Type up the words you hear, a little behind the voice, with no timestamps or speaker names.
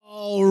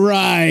All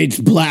right,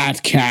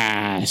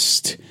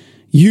 Bladtcast.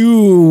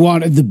 You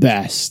wanted the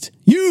best.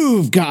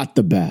 You've got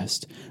the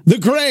best. The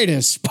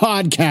greatest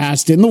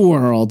podcast in the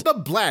world. The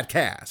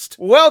Bladtcast.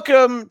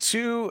 Welcome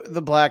to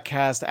the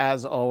Bladtcast.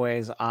 As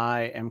always,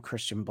 I am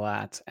Christian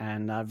Blatt,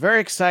 and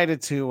very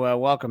excited to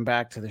welcome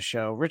back to the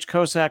show Rich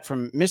Kosak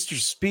from Mr.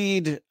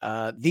 Speed,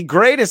 the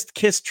greatest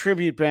Kiss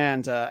tribute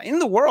band in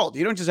the world.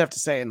 You don't just have to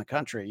say in the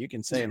country, you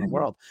can say in the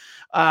world.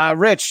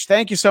 Rich,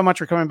 thank you so much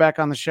for coming back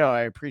on the show.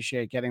 I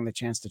appreciate getting the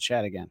chance to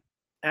chat again.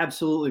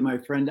 Absolutely, my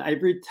friend.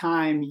 Every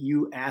time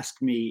you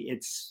ask me,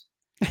 it's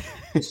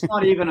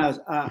not even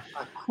a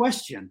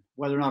question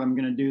whether or not I'm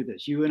going to do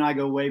this. You and I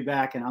go way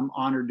back, and I'm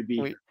honored to be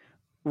here.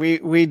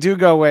 We do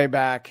go way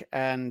back,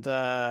 and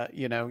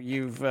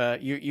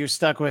you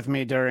stuck with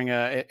me during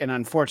an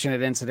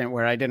unfortunate incident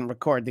where I didn't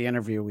record the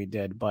interview we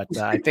did, but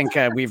I think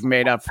we've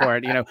made up for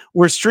it.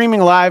 We're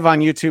streaming live on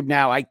YouTube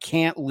now. I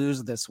can't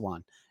lose this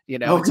one.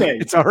 Okay.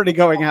 It's already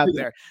going out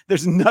there.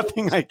 There's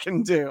nothing I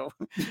can do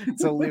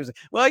to lose it.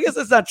 Well, I guess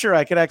that's not true.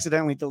 I could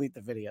accidentally delete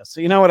the video.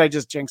 So you know what? I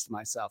just jinxed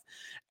myself.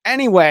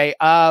 Anyway,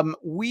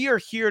 we are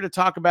here to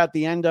talk about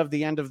the end of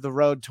the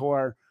road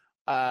tour.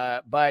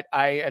 But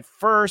I at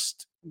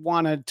first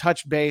want to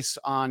touch base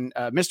on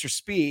Mr.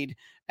 Speed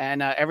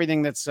and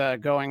everything that's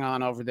going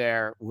on over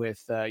there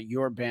with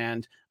your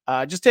band.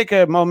 Just take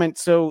a moment.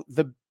 So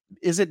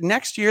is it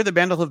next year the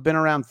band will have been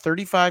around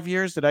 35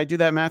 years? Did I do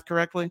that math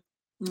correctly?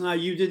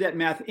 You did that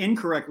math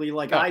incorrectly,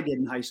 like I did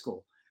in high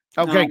school.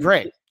 Okay,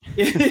 great.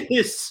 It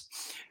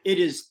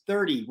is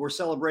 30. We're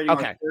celebrating our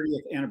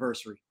 30th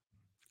anniversary.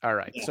 All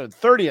right. Yeah. So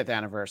 30th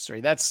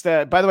anniversary. That's,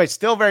 by the way,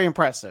 still very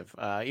impressive,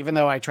 even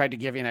though I tried to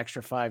give you an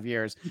extra 5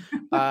 years.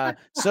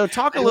 So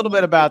talk a little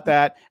bit about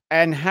that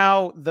and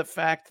how the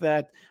fact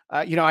that,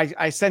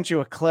 I sent you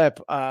a clip,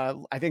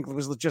 I think it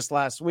was just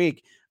last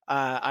week.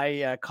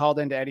 I called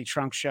into Eddie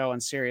Trunk's show on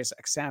Sirius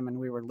XM, and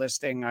we were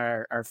listing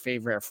our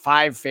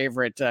five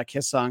favorite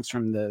Kiss songs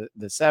from the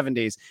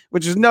 70s,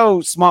 which is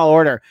no small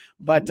order.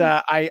 But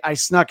I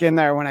snuck in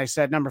there when I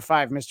said number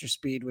 5, Mr.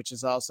 Speed, which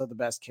is also the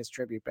best Kiss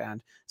tribute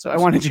band. So I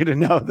wanted you to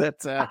know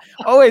that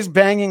always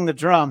banging the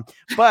drum.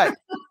 But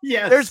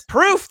yes, there's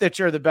proof that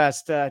you're the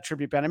best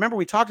tribute band. I remember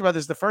we talked about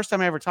this the first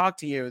time I ever talked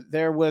to you.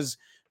 There was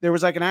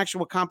like an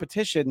actual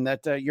competition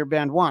that your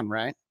band won,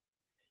 right?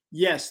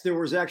 Yes, there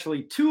was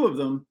actually 2 of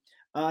them.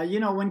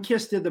 When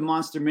Kiss did the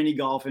Monster Mini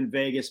Golf in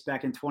Vegas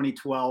back in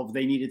 2012,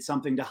 they needed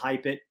something to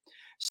hype it.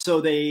 So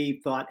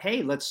they thought,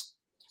 hey, let's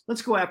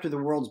go after the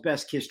world's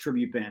best Kiss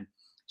tribute band.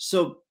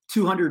 So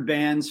 200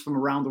 bands from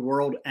around the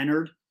world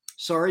entered.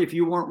 Sorry if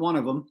you weren't one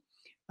of them.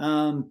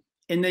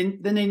 And then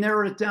they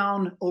narrowed it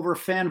down over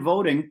fan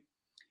voting.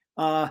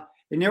 They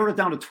narrowed it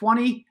down to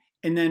 20.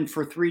 And then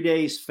for 3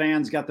 days,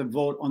 fans got to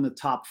vote on the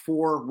top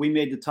 4. We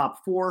made the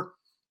top 4.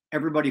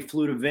 Everybody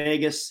flew to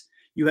Vegas.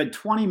 You had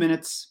 20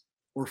 minutes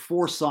or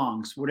 4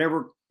 songs,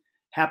 whatever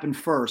happened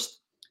first,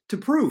 to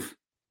prove,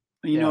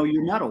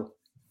 your mettle.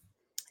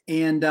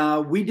 And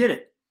we did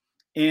it.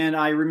 And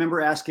I remember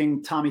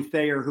asking Tommy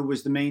Thayer, who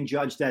was the main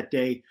judge that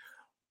day,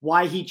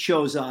 why he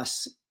chose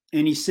us.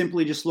 And he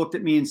simply just looked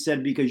at me and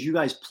said, because you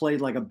guys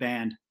played like a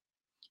band.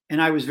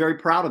 And I was very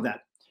proud of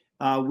that.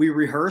 We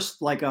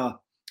rehearsed like a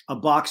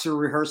boxer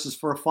rehearses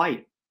for a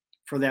fight.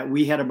 For that,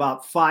 we had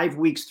about 5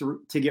 weeks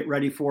to get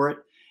ready for it.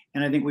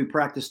 And I think we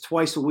practiced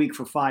twice a week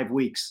for 5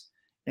 weeks.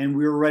 And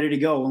we were ready to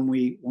go when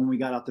we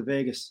got out to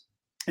Vegas.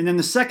 And then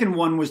the second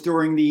one was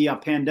during the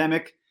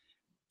pandemic,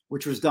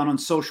 which was done on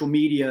social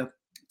media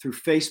through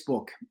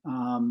Facebook.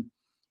 And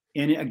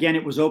again,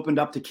 it was opened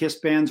up to Kiss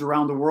bands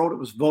around the world. It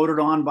was voted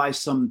on by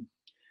some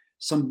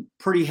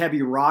pretty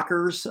heavy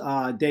rockers,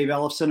 Dave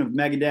Ellefson of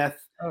Megadeth,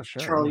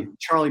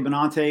 Charlie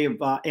Benante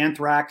of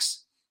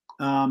Anthrax.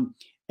 And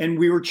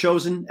we were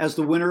chosen as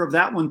the winner of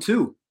that one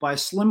too, by a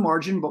slim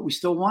margin, but we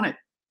still won it.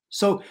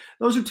 So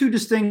those are 2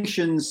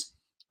 distinctions.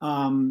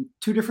 2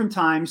 different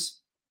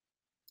times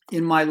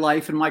in my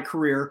life and my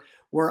career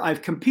where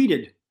I've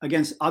competed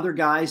against other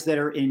guys that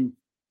are in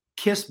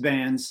Kiss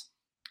bands,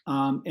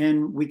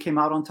 and we came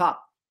out on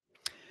top.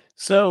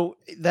 So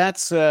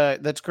that's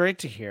great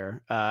to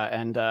hear.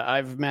 And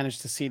I've managed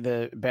to see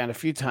the band a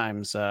few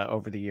times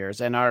over the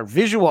years, and our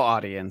visual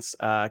audience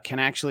can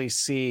actually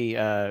see,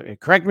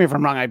 correct me if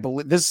I'm wrong, I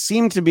believe this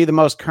seemed to be the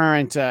most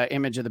current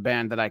image of the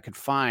band that I could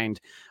find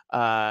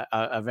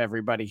of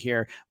everybody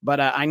here. But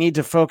I need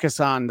to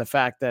focus on the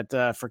fact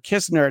that for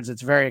Kiss nerds,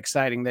 it's very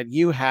exciting that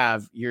you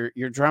have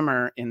your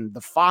drummer in the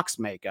Fox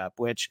makeup,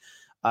 which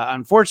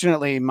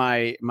unfortunately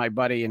my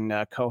buddy and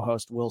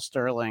co-host Will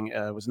Sterling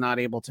was not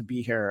able to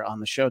be here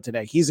on the show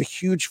today. He's a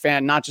huge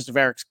fan, not just of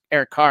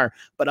Eric Carr,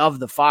 but of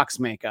the Fox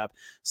makeup.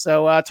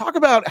 So talk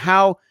about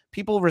how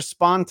people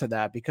respond to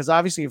that, because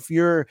obviously if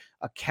you're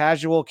a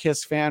casual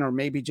Kiss fan or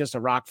maybe just a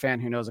rock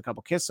fan who knows a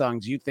couple Kiss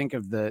songs, you think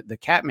of the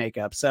cat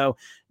makeup. So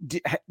do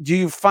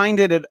you find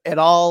it at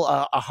all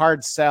a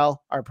hard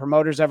sell? Are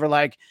promoters ever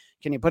like,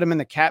 can you put him in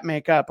the cat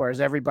makeup, or has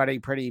everybody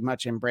pretty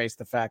much embraced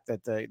the fact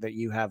that that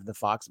you have the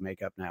Fox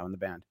makeup now in the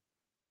band?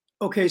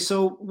 Okay,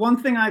 so one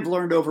thing I've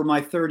learned over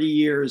my 30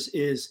 years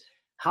is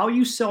how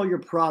you sell your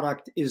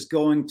product is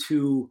going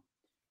to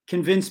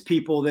convince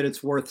people that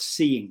it's worth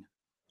seeing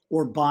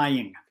or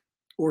buying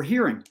or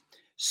hearing.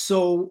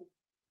 So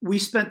we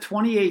spent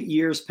 28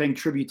 years paying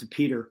tribute to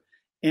Peter.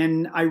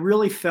 And I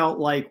really felt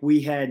like we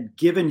had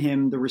given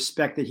him the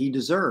respect that he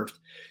deserved.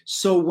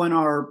 So when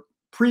our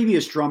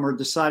previous drummer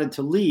decided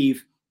to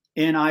leave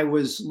and I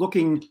was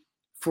looking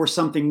for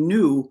something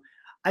new,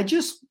 I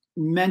just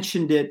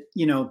mentioned it,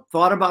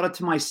 thought about it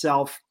to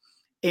myself.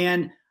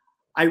 And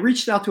I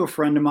reached out to a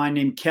friend of mine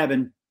named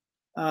Kevin.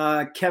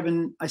 I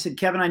said,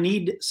 Kevin, I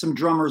need some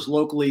drummers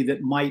locally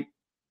that might,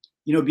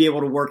 be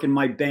able to work in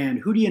my band.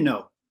 Who do you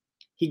know?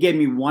 He gave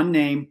me one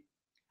name.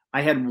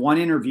 I had one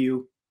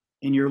interview,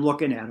 and you're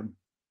looking at him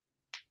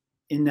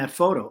in that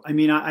photo. I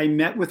mean, I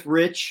met with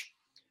Rich.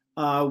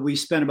 We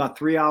spent about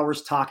 3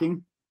 hours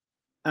talking.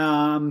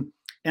 And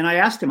I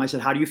asked him, I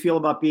said, how do you feel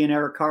about being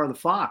Eric Carr, the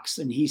Fox?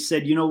 And he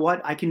said, you know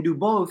what? I can do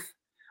both.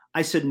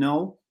 I said,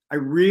 no, I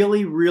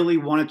really, really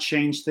want to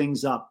change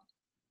things up.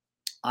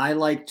 I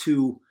like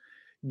to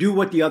do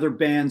what the other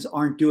bands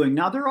aren't doing.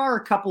 Now, there are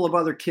a couple of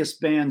other Kiss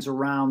bands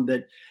around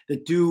that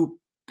do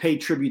pay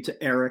tribute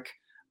to Eric.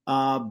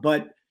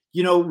 But,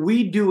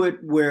 we do it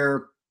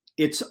where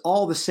it's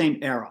all the same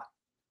era.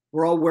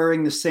 We're all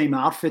wearing the same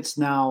outfits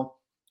now.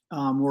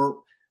 We're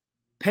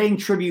paying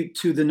tribute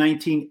to the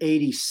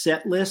 1980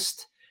 set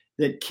list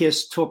that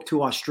Kiss took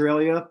to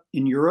Australia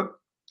in Europe,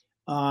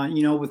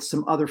 with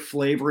some other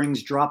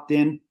flavorings dropped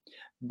in.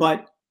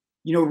 But,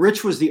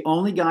 Rich was the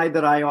only guy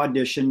that I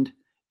auditioned,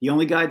 the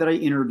only guy that I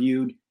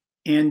interviewed,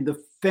 and the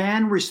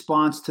fan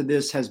response to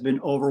this has been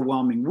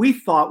overwhelming. We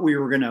thought we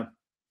were going to,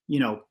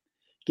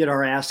 get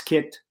our ass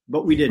kicked,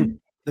 but we didn't.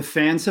 The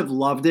fans have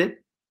loved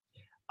it.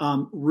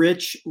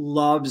 Rich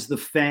loves the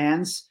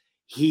fans.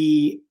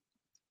 He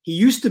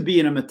used to be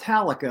in a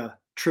Metallica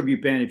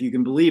tribute band, if you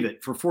can believe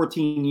it, for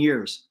 14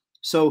 years.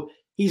 So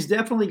he's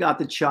definitely got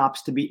the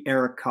chops to be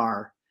Eric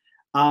Carr.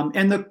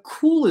 And the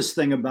coolest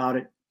thing about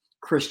it,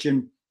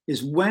 Christian,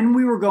 is when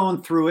we were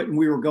going through it and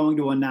we were going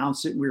to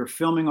announce it, we were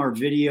filming our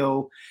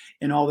video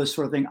and all this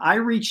sort of thing, I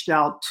reached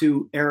out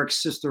to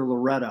Eric's sister,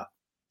 Loretta,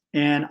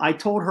 and I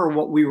told her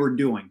what we were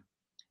doing.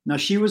 Now,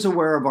 she was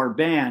aware of our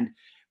band,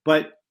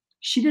 but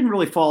she didn't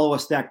really follow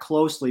us that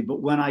closely.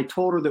 But when I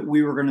told her that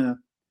we were going to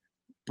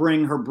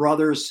bring her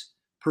brother's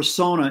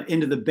persona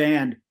into the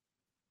band,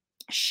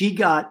 she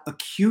got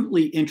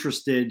acutely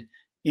interested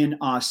in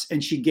us,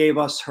 and she gave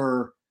us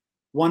her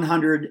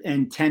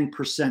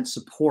 110%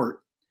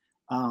 support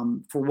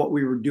for what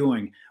we were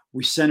doing.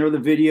 We sent her the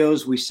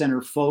videos, we sent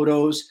her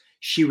photos.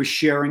 She was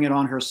sharing it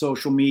on her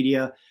social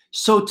media.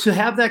 So to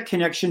have that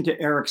connection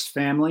to Eric's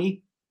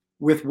family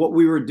with what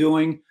we were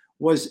doing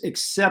was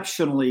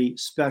exceptionally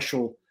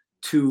special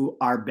to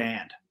our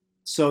band.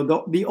 So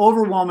the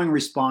overwhelming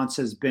response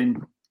has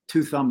been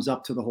 2 thumbs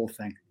up to the whole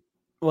thing.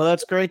 Well,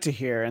 that's great to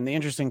hear. And the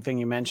interesting thing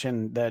you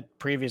mentioned that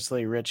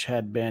previously Rich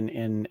had been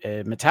in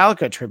a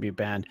Metallica tribute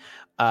band.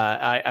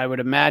 I would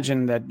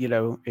imagine that,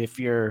 if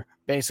you're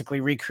basically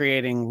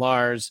recreating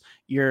Lars,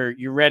 you're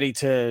ready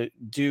to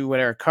do what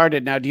Eric Carr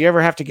did. Now, do you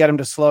ever have to get him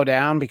to slow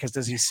down? Because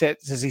does he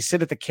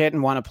sit at the kit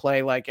and want to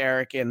play like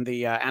Eric in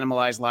the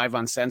Animalized Live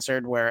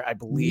Uncensored, where I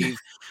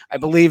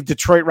believe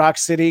Detroit Rock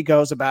City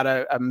goes about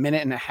a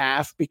minute and a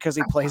half because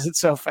he plays it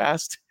so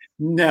fast?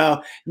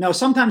 No.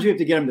 Sometimes you have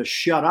to get him to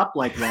shut up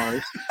like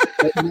Lars,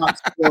 but not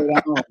slow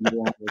down like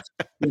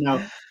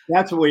Lars.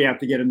 That's what we have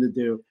to get him to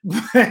do.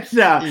 But,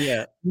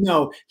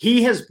 no,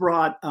 he has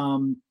brought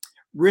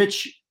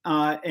Rich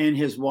and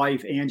his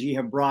wife Angie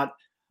have brought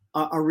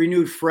a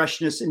renewed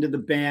freshness into the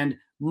band,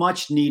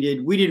 much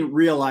needed. We didn't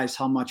realize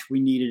how much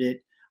we needed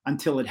it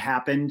until it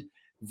happened.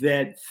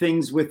 That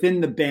things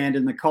within the band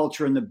and the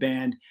culture in the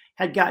band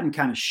had gotten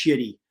kind of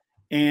shitty.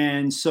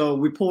 And so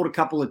we pulled a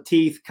couple of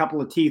teeth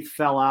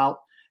fell out,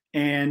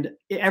 and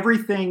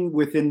everything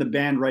within the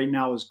band right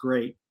now is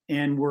great.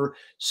 And we're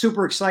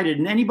super excited.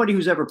 And anybody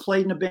who's ever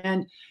played in a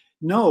band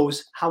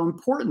knows how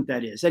important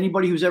that is.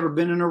 Anybody who's ever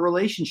been in a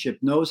relationship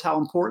knows how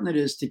important it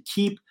is to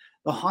keep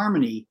the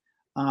harmony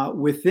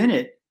within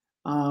it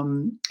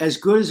as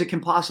good as it can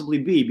possibly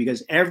be,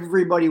 because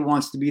everybody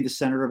wants to be the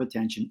center of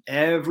attention.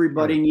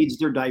 Everybody needs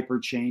their diaper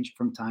changed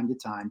from time to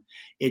time.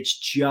 It's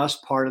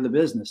just part of the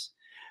business.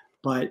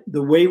 But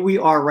the way we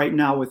are right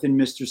now within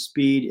Mr.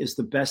 Speed is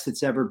the best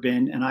it's ever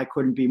been, and I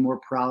couldn't be more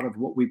proud of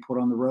what we put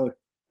on the road.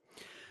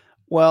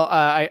 Well,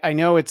 I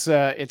know it's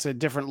a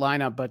different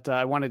lineup, but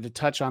I wanted to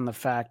touch on the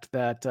fact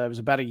that it was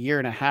about 1.5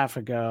 years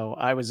ago.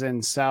 I was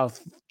in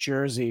South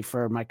Jersey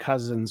for my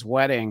cousin's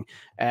wedding,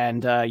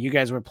 and you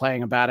guys were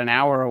playing about an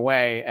hour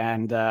away,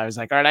 and I was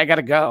like, all right, I got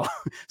to go.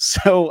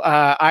 So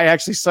I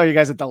actually saw you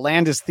guys at the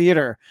Landis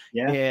Theater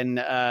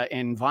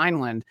in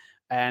Vineland.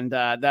 And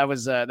that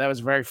was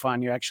very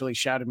fun. You actually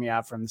shouted me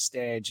out from the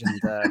stage,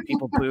 and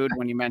people booed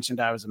when you mentioned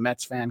I was a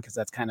Mets fan, because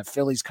that's kind of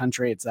Phillies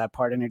country. It's that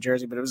part of New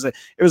Jersey, but it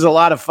was a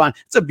lot of fun.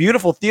 It's a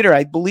beautiful theater.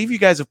 I believe you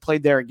guys have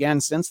played there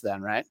again since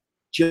then, right?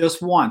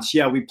 Just once,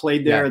 yeah. We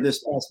played there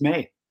this past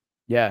May.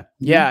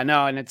 Yeah,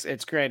 no, and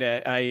it's great.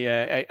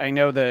 I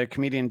know the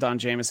comedian Don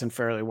Jameson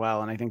fairly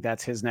well, and I think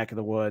that's his neck of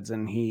the woods,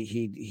 and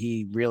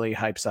he really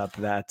hypes up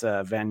that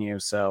venue.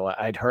 So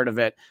I'd heard of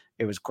it.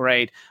 It was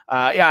great.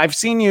 Yeah, I've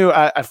seen you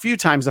a few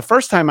times. The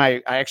first time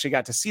I actually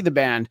got to see the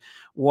band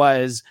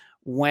was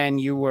when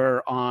you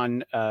were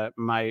on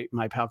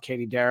my pal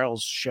Katie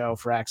Darrell's show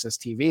for Access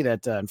TV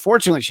that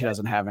unfortunately she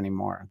doesn't have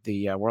anymore,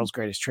 the World's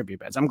Greatest Tribute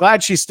Bands. I'm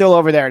glad she's still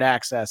over there at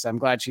Access. I'm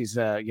glad she's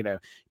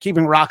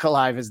keeping rock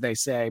alive, as they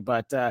say,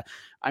 but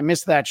I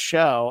missed that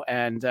show,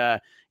 and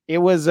it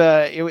was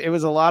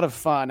a lot of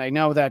fun. I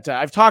know that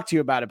I've talked to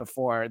you about it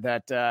before,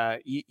 that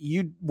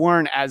you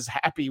weren't as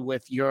happy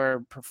with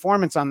your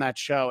performance on that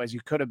show as you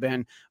could have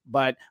been,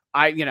 but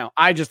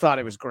I just thought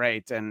it was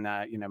great. And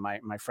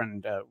my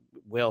friend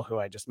Will, who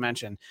I just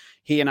mentioned,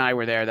 he and I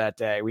were there that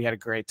day. We had a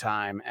great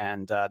time,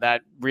 and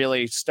that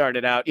really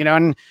started out,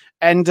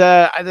 and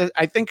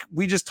I think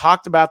we just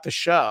talked about the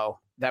show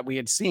that we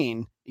had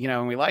seen,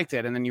 and we liked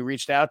it. And then you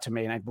reached out to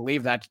me, and I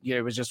believe that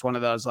it was just one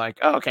of those like,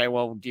 oh, okay,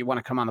 well, do you want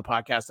to come on the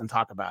podcast and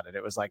talk about it?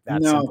 It was like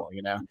that simple,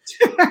 Yeah.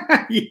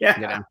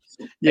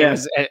 Yeah.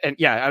 Was, and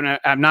yeah,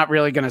 I'm not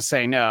really going to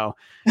say no,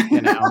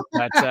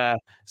 but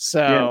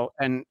so,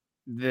 yeah. And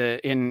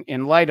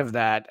in light of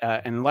that,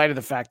 in light of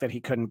the fact that he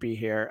couldn't be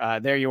here,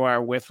 there you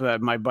are with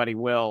my buddy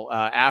Will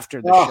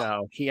after the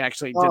show. He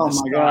actually did the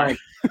star. God.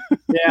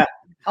 Yeah.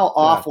 How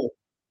awful.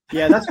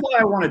 Yeah, that's why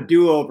I want a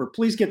do-over.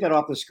 Please get that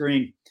off the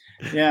screen.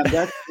 Yeah,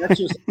 that's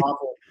just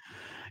awful.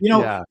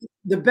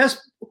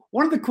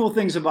 One of the cool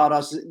things about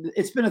us,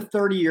 it's been a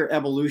 30-year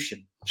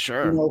evolution.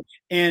 Sure.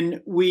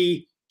 And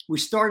we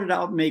started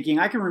out making,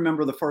 I can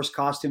remember the first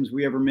costumes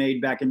we ever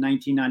made back in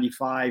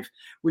 1995.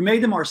 We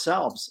made them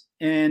ourselves.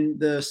 And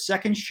the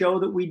second show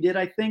that we did,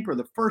 I think, or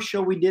the first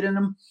show we did in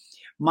them,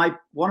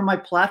 one of my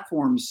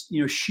platforms,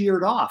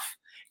 sheared off,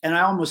 and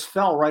I almost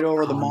fell right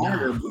over the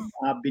monitor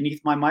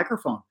beneath my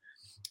microphone.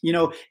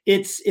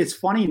 It's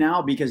funny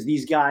now because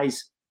these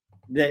guys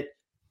that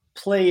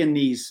play in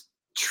these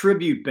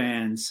tribute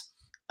bands,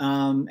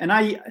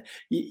 and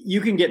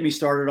you can get me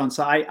started on,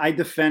 so I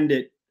defend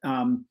it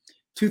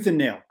tooth and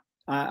nail.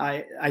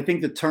 I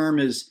think the term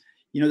is,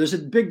 there's a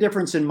big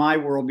difference in my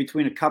world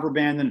between a cover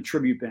band and a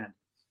tribute band.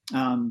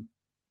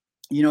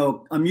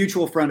 A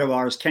mutual friend of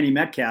ours, Kenny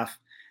Metcalf,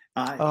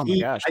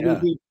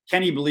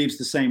 Kenny believes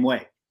the same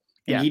way,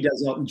 and he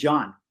does Elton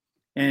John.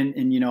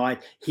 And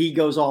he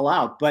goes all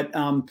out. But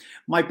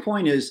my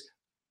point is,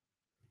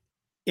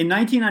 in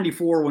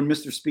 1994, when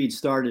Mr. Speed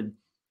started,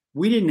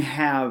 we didn't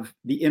have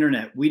the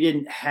internet. We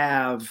didn't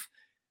have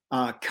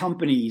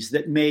companies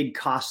that made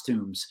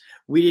costumes.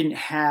 We didn't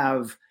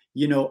have,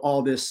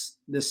 all this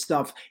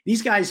stuff.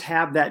 These guys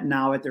have that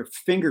now at their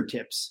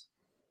fingertips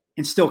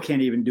and still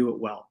can't even do it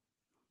well.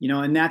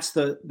 And that's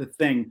the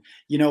thing.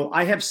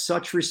 I have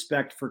such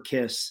respect for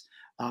KISS.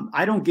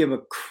 I don't give a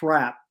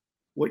crap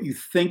what you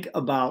think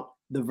about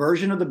the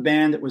version of the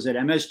band that was at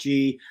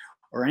MSG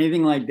or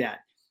anything like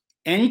that.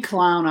 Any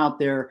clown out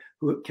there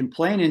who can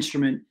play an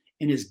instrument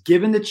and is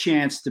given the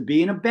chance to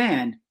be in a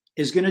band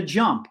is going to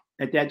jump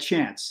at that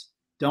chance.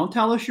 Don't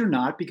tell us you're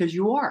not, because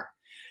you are,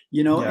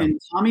 and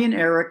Tommy and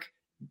Eric,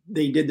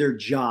 they did their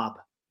job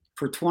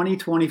for 20,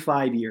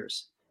 25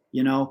 years,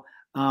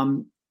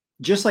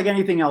 just like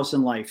anything else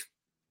in life.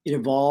 It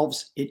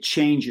evolves, it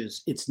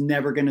changes. It's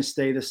never going to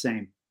stay the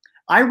same.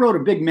 I wrote a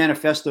big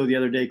manifesto the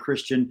other day,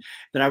 Christian,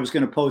 that I was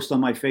going to post on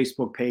my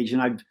Facebook page,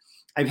 and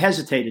I've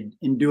hesitated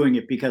in doing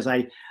it because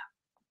I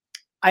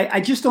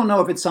just don't know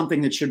if it's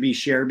something that should be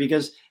shared,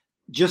 because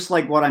just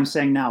like what I'm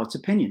saying now, it's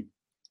opinion.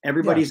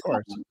 Everybody's,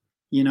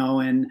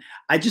 and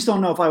I just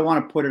don't know if I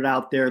want to put it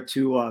out there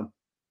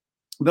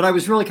but I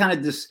was really kind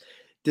of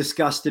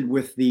disgusted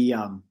with the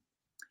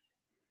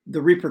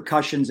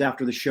repercussions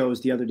after the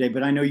shows the other day,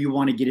 but I know you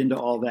want to get into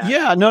all that.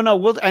 Yeah, no,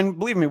 and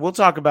believe me, we'll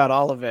talk about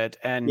all of it.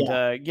 And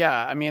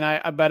I mean,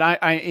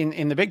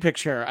 in the big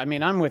picture, I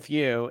mean, I'm with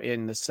you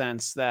in the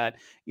sense that,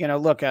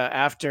 look,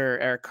 after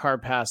Eric Carr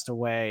passed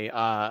away,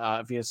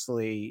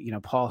 obviously,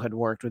 Paul had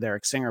worked with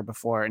Eric Singer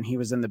before, and he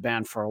was in the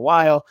band for a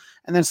while.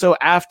 And then so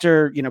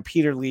after,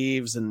 Peter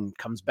leaves and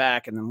comes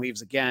back and then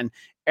leaves again,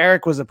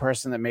 Eric was the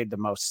person that made the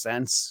most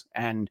sense.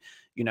 And,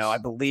 I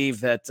believe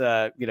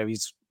that,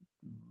 he's,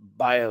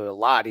 by a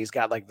lot, he's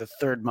got like the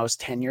third most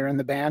tenure in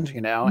the band,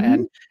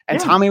 and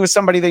Tommy was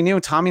somebody they knew.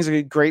 Tommy's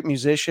a great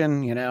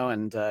musician,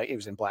 and he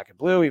was in Black and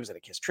Blue. He was at a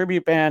KISS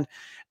tribute band.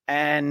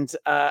 And,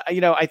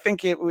 I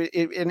think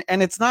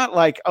and it's not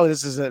like, oh,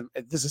 this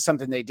is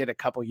something they did a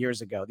couple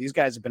years ago. These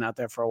guys have been out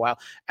there for a while.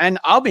 And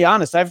I'll be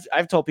honest,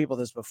 I've told people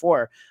this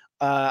before.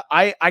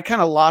 I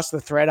kind of lost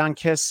the thread on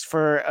KISS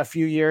for a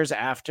few years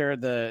after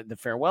the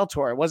farewell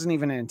tour. It wasn't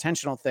even an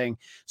intentional thing.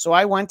 So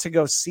I went to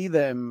go see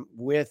them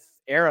with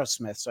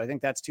Aerosmith. So I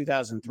think that's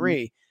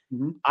 2003.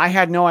 Mm-hmm. I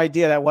had no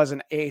idea that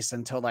wasn't Ace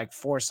until like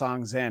 4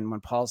 songs in,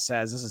 when Paul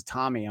says, "This is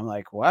Tommy." I'm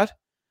like, what?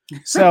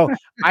 So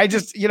I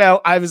just,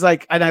 I was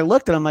like, and I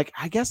looked and I'm like,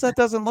 I guess that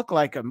doesn't look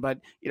like him, but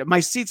my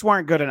seats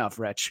weren't good enough,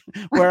 Rich,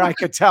 where I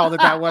could tell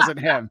that wasn't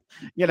him.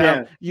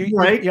 Yeah,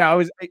 right.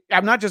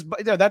 I'm not just,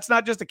 that's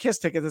not just a Kiss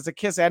ticket. It's a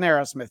Kiss and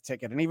Aerosmith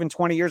ticket. And even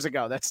 20 years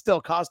ago, that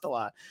still cost a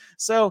lot.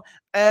 So,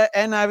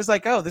 and I was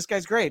like, oh, this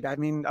guy's great. I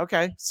mean,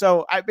 okay.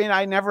 So,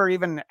 I never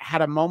even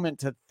had a moment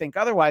to think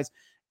otherwise.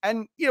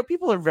 And,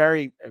 people are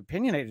very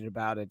opinionated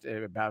about it,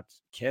 about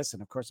Kiss,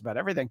 and of course about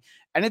everything.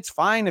 And it's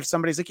fine if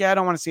somebody's like, yeah, I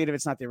don't want to see it if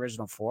it's not the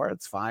original four.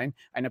 It's fine.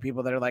 I know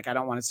people that are like, I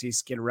don't want to see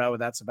Skid Row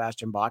without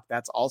Sebastian Bach.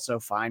 That's also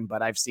fine.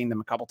 But I've seen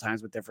them a couple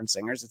times with different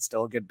singers. It's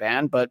still a good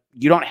band, but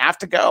you don't have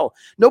to go.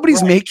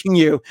 Nobody's making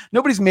you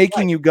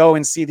go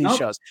and see these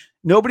shows.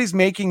 Nobody's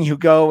making you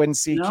go and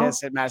see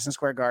Kiss at Madison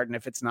Square Garden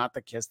if it's not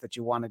the Kiss that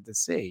you wanted to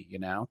see,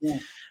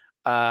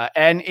 Yeah.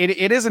 And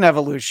it is an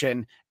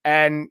evolution.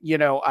 And,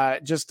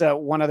 just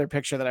one other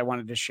picture that I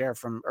wanted to share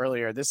from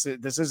earlier. This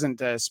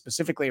isn't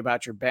specifically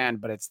about your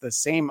band, but it's the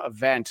same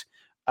event,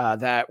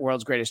 that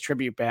World's Greatest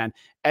Tribute Band,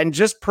 and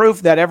just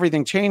proof that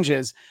everything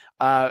changes.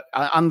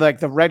 On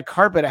the red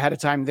carpet ahead of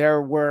time,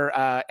 there were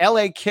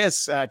LA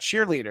Kiss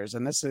cheerleaders.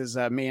 And this is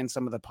me and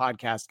some of the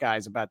podcast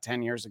guys about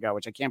 10 years ago,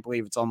 which I can't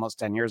believe it's almost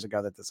 10 years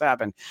ago that this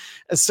happened.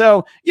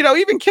 So,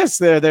 even Kiss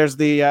there's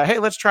the, hey,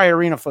 let's try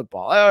arena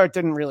football. Oh, it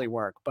didn't really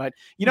work. But,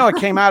 what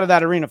came out of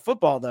that arena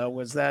football, though,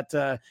 was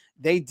that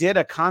they did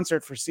a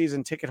concert for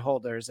season ticket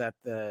holders at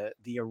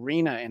the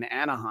arena in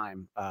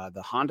Anaheim,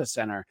 the Honda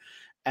Center.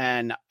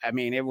 And I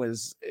mean, it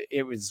was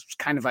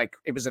kind of like,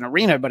 it was an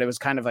arena, but it was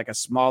kind of like a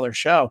smaller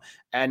show.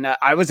 And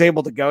I was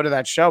able to go to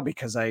that show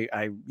because I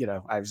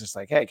was just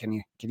like, hey, can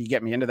you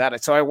get me into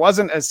that? So I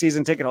wasn't a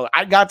season ticket holder.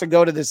 I got to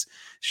go to this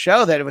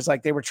show that it was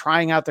like, they were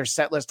trying out their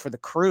set list for the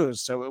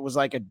cruise. So it was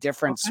like a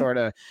different sort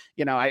of,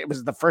 it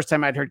was the first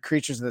time I'd heard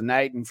Creatures of the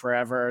Night in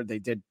forever. They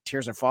did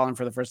Tears Are Falling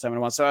for the first time in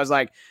a while. So I was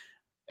like,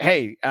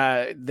 hey,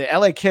 the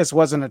LA Kiss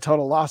wasn't a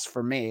total loss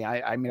for me.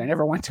 I mean, I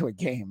never went to a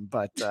game,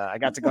 but I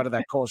got to go to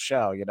that cool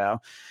show, Yeah,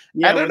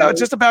 I don't know. It's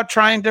just about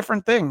trying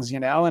different things,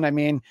 And I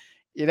mean,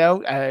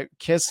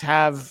 Kiss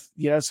have,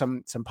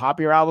 some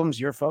popular albums.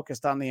 You're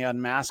focused on the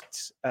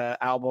Unmasked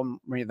album,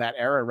 that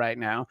era right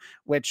now,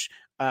 which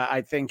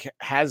I think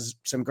has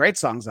some great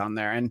songs on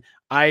there. And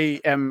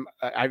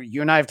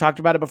you and I have talked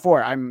about it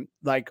before. I'm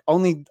like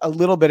only a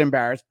little bit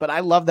embarrassed, but I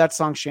love that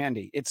song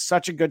Shandy. It's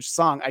such a good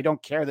song. I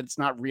don't care that it's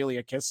not really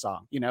a Kiss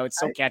song. It's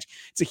so catchy.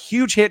 It's a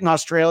huge hit in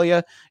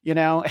Australia,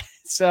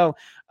 so,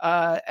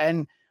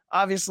 and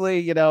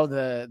obviously,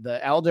 the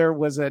Elder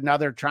was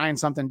another trying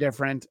something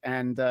different.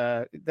 And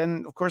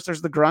then of course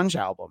there's the grunge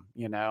album,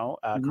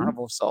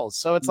 Carnival of Souls.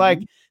 So it's like,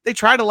 they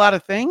tried a lot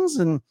of things,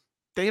 and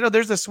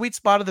there's a sweet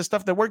spot of the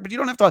stuff that worked, but you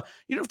don't have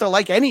to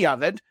like any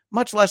of it,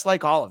 much less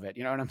like all of it.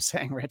 You know what I'm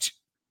saying, Rich?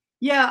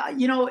 Yeah.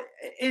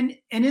 And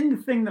in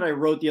the thing that I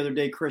wrote the other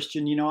day,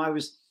 Christian,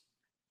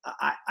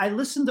 I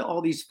listen to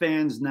all these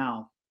fans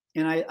now,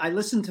 and I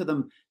listen to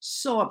them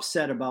so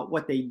upset about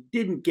what they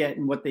didn't get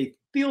and what they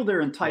feel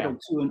they're entitled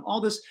to and all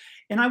this.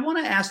 And I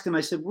want to ask them, I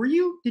said,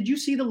 did you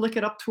see the Lick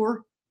It Up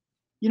tour?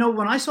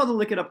 When I saw the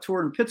Lick It Up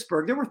tour in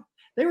Pittsburgh,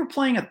 they were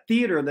playing a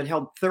theater that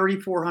held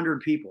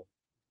 3,400 people.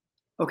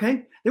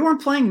 Okay. They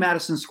weren't playing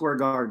Madison Square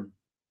Garden.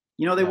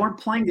 They weren't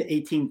playing to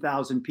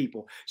 18,000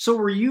 people.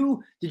 So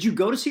did you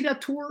go to see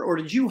that tour, or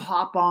did you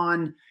hop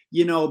on,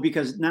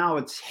 because now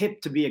it's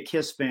hip to be a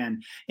Kiss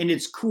fan and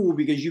it's cool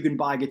because you can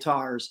buy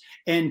guitars,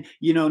 and,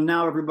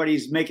 now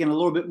everybody's making a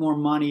little bit more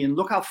money, and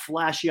look how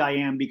flashy I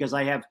am because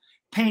I have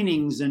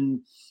paintings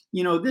and,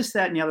 this,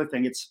 that, and the other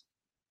thing. It's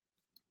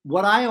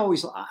what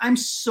I'm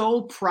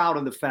so proud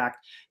of the fact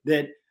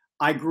that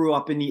I grew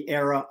up in the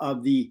era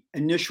of the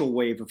initial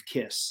wave of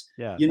Kiss.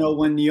 Yeah.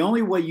 When the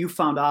only way you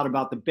found out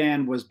about the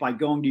band was by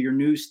going to your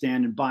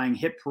newsstand and buying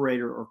Hit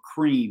Parader or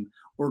Cream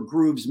or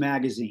Grooves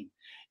magazine,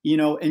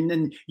 and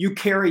then you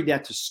carried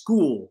that to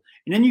school,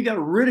 and then you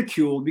got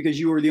ridiculed because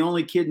you were the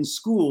only kid in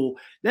school.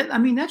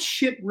 That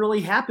shit really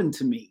happened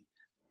to me.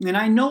 And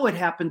I know it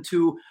happened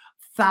to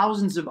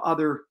thousands of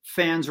other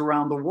fans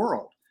around the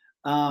world.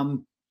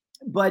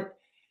 But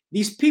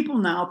these people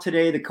now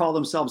today that call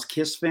themselves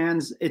Kiss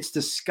fans, it's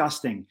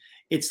disgusting.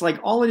 It's like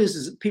all it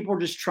is people are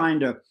just trying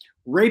to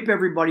rape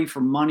everybody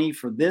for money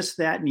for this,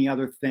 that, and the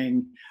other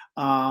thing.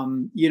 I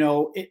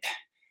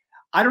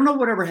don't know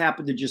whatever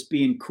happened to just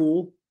being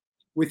cool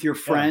with your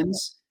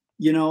friends.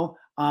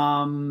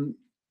 I'm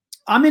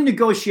in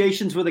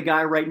negotiations with a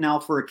guy right now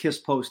for a Kiss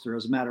poster,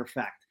 as a matter of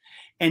fact.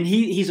 And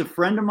he's a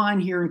friend of mine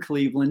here in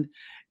Cleveland.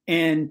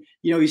 And,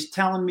 he's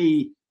telling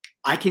me,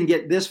 I can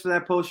get this for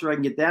that poster, I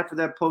can get that for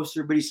that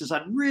poster. But he says,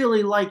 I'd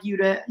really like you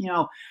to,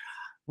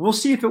 we'll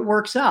see if it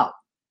works out.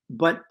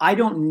 But I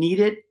don't need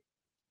it.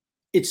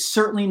 It's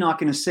certainly not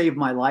going to save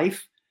my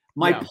life.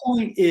 My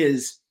point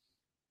is,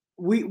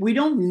 we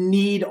don't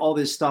need all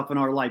this stuff in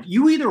our life.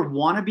 You either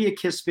want to be a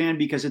Kiss fan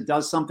because it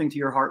does something to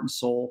your heart and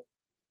soul,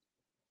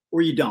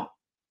 or you don't.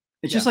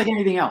 It's just like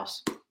anything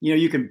else.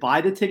 You can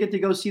buy the ticket to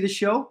go see the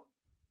show,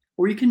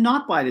 or you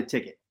cannot buy the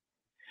ticket.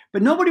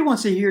 But nobody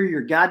wants to hear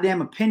your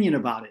goddamn opinion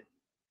about it.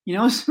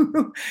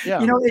 So,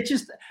 it's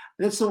just,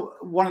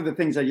 one of the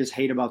things I just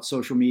hate about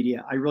social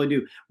media. I really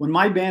do. When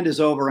my band is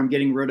over, I'm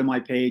getting rid of my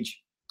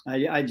page.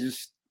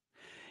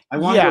 I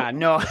want Yeah,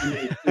 no,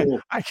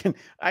 cool. I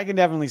can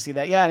definitely see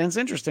that. Yeah, and it's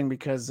interesting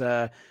because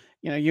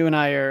you and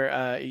I are,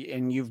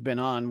 and you've been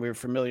on. We're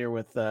familiar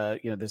with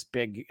this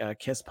big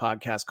Kiss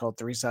podcast called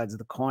Three Sides of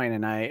the Coin,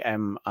 and I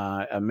am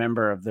a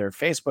member of their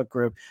Facebook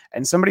group.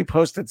 And somebody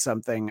posted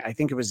something, I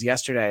think it was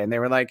yesterday, and they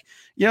were like,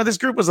 this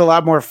group was a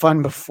lot more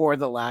fun before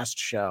the last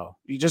show,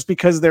 just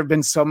because there have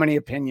been so many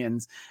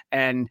opinions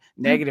and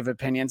negative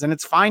opinions, and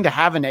it's fine to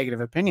have a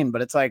negative opinion,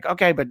 but it's like,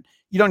 okay, but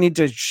you don't need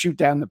to shoot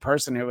down the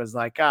person who was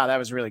like, that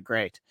was really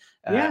great.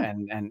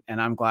 And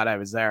I'm glad I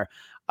was there.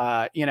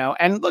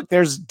 And look,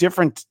 there's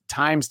different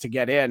times to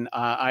get in.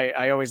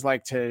 I always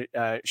like to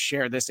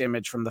share this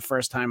image from the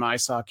first time I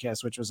saw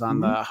Kiss, which was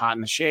on the Hot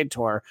in the Shade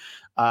tour.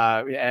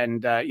 A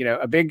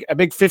big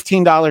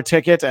 $15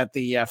 ticket at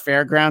the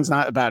fairgrounds,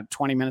 not about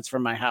 20 minutes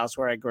from my house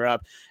where I grew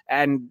up.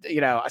 And,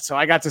 so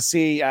I got to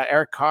see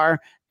Eric Carr,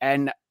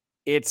 and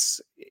I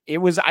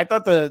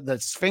thought the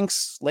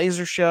Sphinx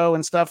laser show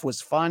and stuff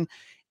was fun.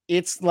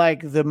 It's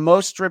like the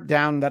most stripped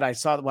down that I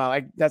saw. Well,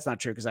 that's not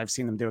true because I've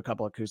seen them do a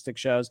couple acoustic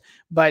shows,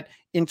 but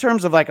in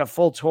terms of like a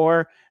full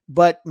tour,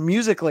 but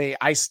musically,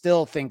 I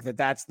still think that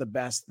that's the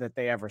best that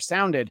they ever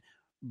sounded.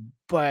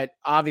 But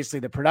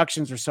obviously the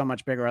productions are so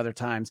much bigger other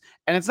times.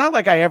 And it's not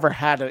like I ever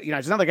had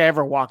it's not like I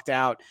ever walked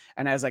out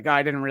and I was like,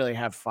 I didn't really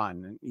have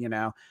fun.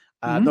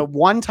 The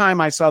one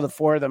time I saw the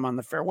four of them on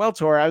the farewell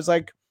tour, I was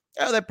like,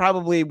 that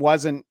probably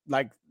wasn't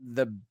like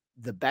the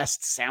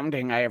best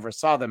sounding I ever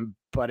saw them,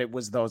 but it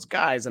was those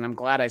guys, and I'm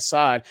glad I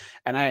saw it.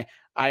 And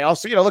I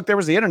also, look, there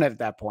was the internet at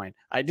that point.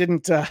 I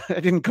didn't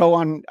go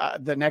on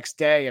the next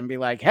day and be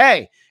like,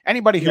 hey,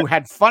 anybody who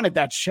had fun at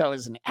that show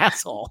is an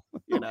asshole.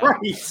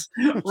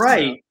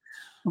 Right.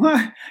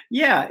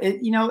 Yeah.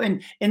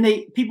 And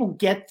people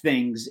get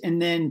things,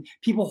 and then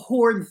people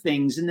hoard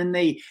things, and then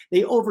they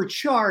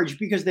overcharge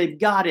because they've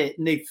got it.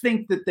 And they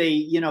think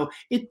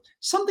that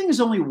something is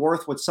only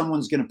worth what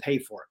someone's going to pay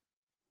for it.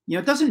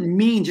 It doesn't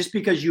mean just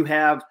because you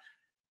have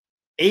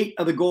 8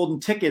 of the golden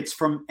tickets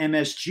from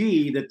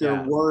MSG that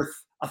they're worth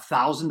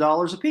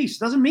 $1,000 a piece. It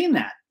doesn't mean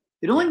that.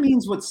 It only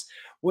means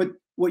what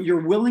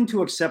you're willing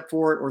to accept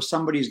for it, or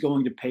somebody's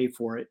going to pay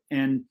for it.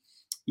 And,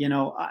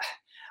 I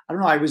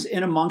don't know. I was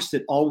in amongst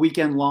it all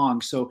weekend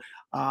long. So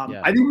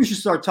I think we should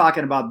start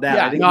talking about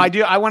that. I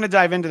do. I want to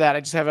dive into that. I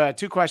just have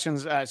 2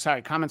 questions.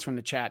 Comments from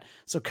the chat.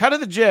 So Cut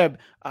of the Jib,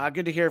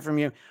 good to hear from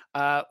you.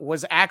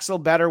 Was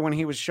Axl better when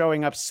he was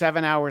showing up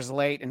 7 hours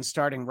late and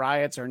starting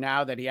riots, or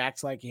now that he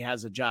acts like he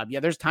has a job? Yeah,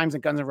 there's times that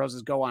Guns N'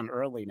 Roses go on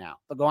early now.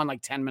 They'll go on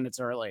like 10 minutes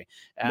early.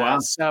 Wow.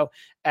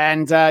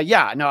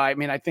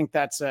 I think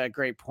that's a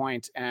great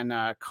point. And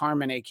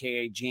Carmen,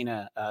 aka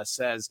Gina,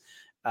 says,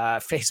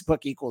 Facebook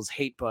equals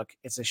hate book.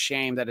 It's a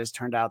shame that it's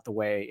turned out the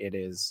way it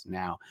is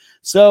now.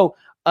 So,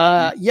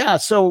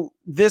 so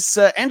this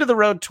end of the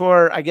road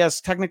tour, I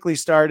guess, technically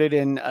started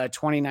in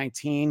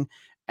 2019.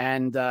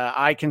 And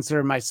I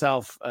consider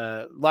myself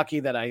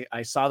lucky that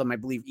I saw them, I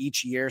believe,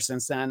 each year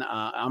since then.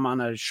 I'm on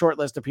a short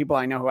list of people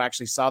I know who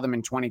actually saw them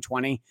in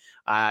 2020.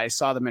 I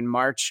saw them in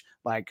March,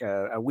 like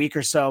a week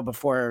or so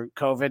before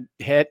COVID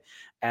hit.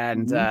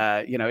 And,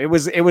 it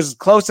was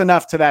close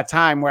enough to that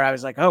time where I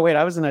was like, oh, wait,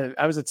 I was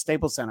at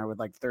Staples Center with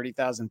like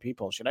 30,000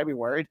 people. Should I be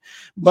worried?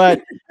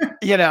 But,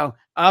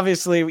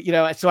 obviously,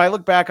 so I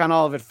look back on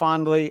all of it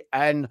fondly.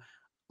 And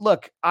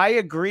look, I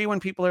agree when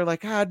people are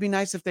like, it'd be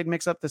nice if they'd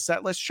mix up the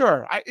set list.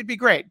 Sure, it'd be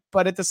great.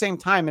 But at the same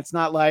time, it's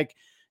not like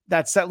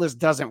that set list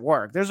doesn't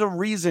work. There's a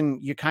reason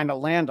you kind of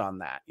land on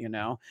that,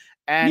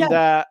 And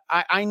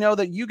I know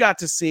that you got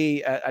to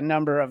see a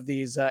number of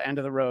these end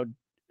of the road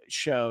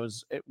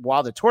shows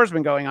while the tour's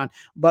been going on,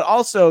 but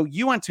also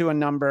you went to a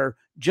number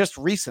just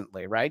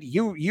recently, right?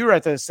 You were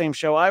at the same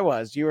show I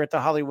was. You were at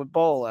the Hollywood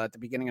Bowl at the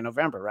beginning of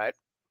November, right?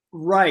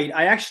 Right.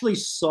 I actually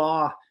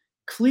saw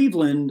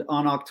Cleveland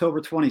on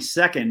October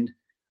 22nd,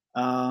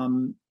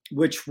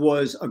 which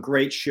was a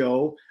great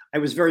show. I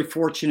was very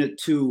fortunate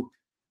to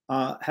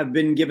have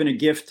been given a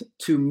gift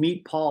to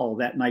meet Paul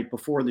that night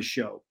before the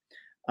show.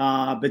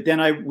 But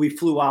then we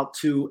flew out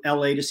to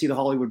LA to see the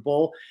Hollywood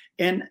Bowl,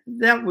 and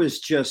that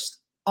was just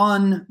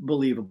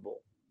unbelievable.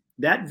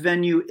 That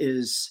venue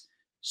is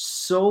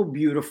so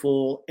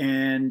beautiful,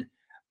 and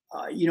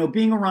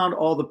being around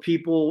all the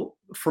people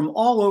from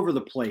all over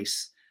the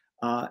place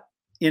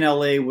in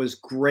LA was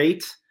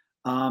great.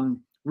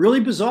 Really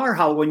bizarre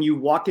how when you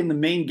walk in the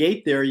main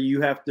gate there,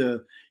 you have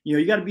to,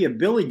 you got to be a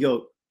billy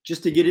goat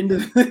just to get into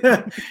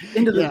the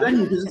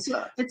venue, because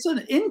it's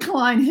an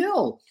incline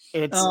hill.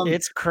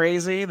 It's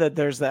crazy that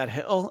there's that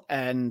hill,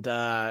 and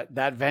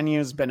that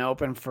venue's been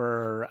open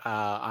for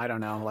I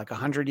don't know, like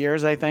 100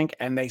 years, I think,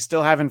 and they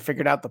still haven't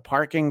figured out the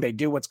parking. They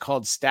do what's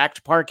called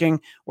stacked parking,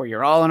 where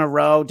you're all in a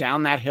row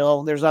down that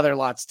hill. There's other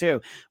lots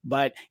too,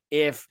 but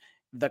if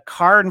the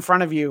car in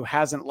front of you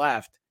hasn't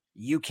left,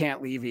 you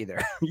can't leave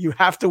either. You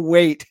have to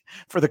wait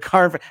for the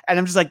car. And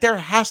I'm just like, there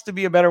has to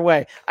be a better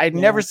way. I'd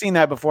never seen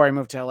that before I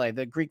moved to LA.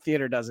 The Greek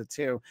Theater does it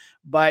too.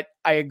 But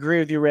I agree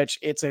with you, Rich.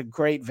 It's a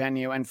great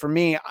venue. And for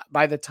me,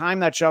 by the time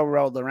that show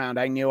rolled around,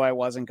 I knew I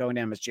wasn't going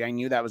to MSG. I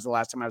knew that was the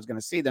last time I was going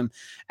to see them.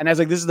 And I was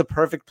like, this is the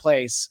perfect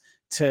place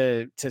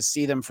to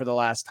see them for the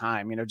last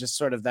time, just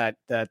sort of that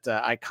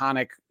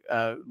iconic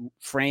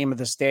frame of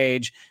the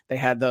stage. They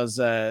had those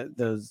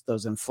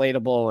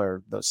inflatable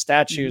or those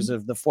statues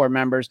of the four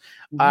members.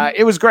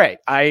 It was great.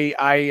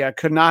 I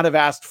could not have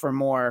asked for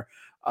more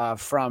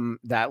from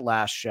that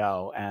last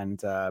show. And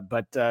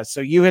but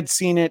so you had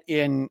seen it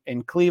in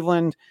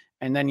Cleveland,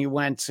 and then you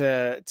went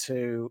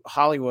to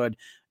Hollywood.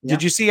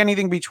 Did you see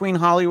anything between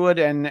Hollywood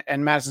and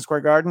Madison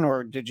Square Garden,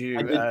 or did you?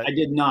 I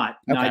did not.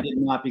 No, I did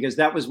not, because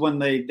that was when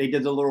they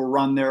did the little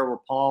run there where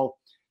Paul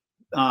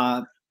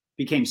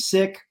became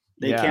sick.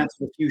 They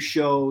canceled a few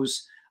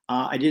shows.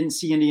 I didn't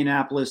see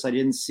Indianapolis. I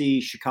didn't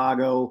see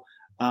Chicago.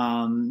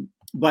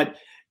 But,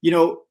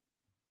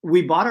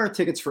 we bought our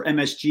tickets for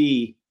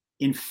MSG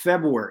in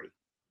February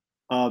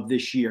of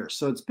this year.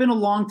 So it's been a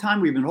long time.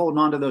 We've been holding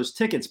on to those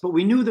tickets, but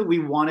we knew that we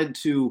wanted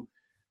to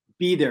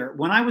be there.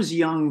 When I was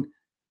young,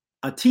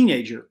 a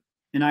teenager,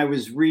 and I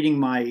was reading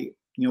my,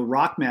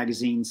 rock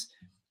magazines,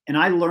 and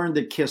I learned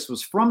that Kiss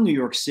was from New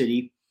York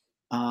City.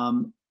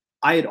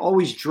 I had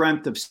always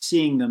dreamt of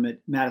seeing them at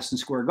Madison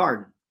Square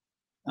Garden.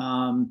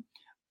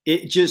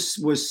 It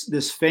just was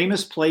this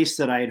famous place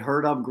that I had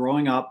heard of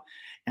growing up.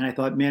 And I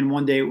thought, man,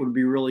 one day it would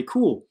be really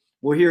cool.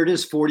 Well, here it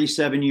is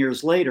 47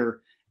 years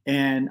later,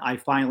 and I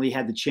finally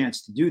had the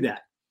chance to do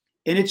that.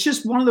 And it's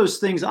just one of those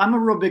things. I'm a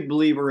real big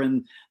believer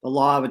in the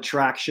law of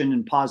attraction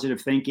and positive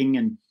thinking.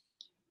 And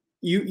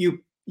you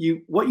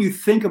what you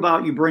think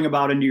about, you bring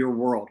about into your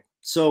world.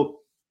 So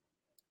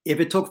if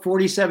it took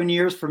 47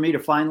 years for me to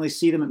finally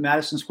see them at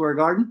Madison Square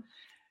Garden,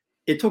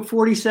 it took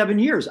 47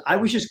 years. I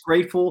was just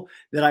grateful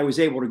that I was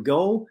able to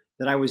go,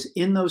 that I was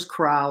in those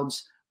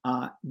crowds,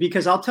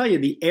 because I'll tell you,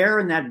 the air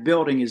in that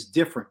building is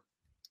different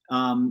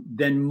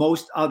than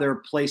most other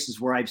places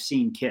where I've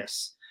seen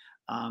Kiss.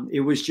 It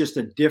was just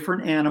a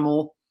different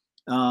animal.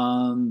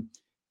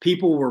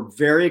 People were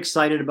very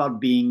excited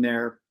about being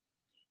there.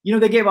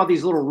 They gave out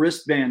these little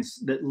wristbands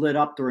that lit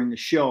up during the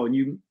show, and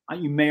you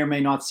may or may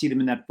not see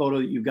them in that photo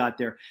that you got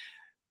there.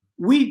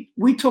 We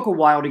took a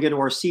while to get to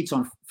our seats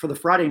for the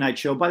Friday night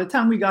show. By the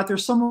time we got there,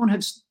 someone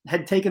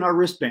had taken our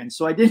wristbands,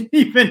 so I didn't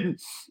even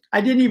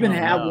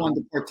have one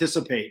to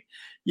participate.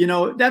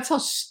 That's how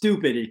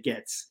stupid it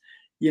gets.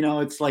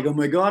 It's like, oh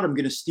my God, I'm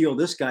going to steal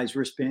this guy's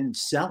wristband and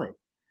sell it.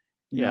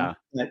 But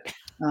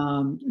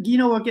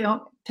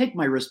what? Take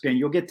my wristband.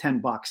 You'll get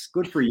 $10.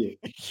 Good for you.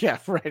 Yeah,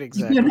 right.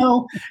 Exactly.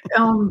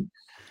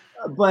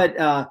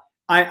 But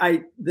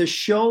the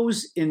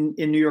shows in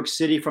New York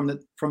City, from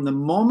the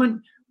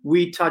moment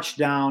we touched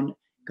down,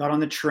 got on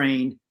the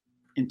train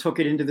and took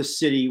it into the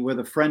city with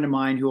a friend of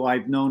mine who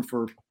I've known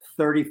for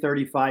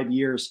 35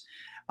 years.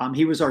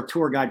 He was our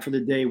tour guide for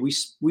the day.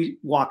 We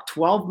walked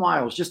 12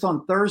 miles just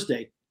on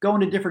Thursday, going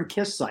to different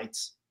Kiss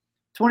sites,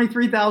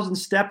 23,000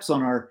 steps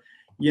on our,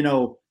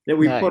 that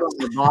we put on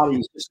our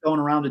bodies, just going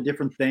around to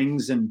different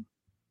things, and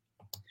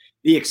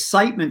the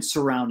excitement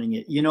surrounding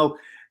it,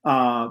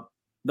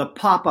 the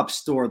pop-up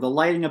store, the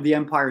lighting of the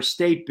Empire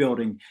State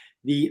Building,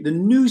 the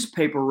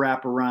newspaper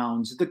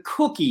wraparounds, the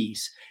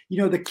cookies,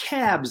 the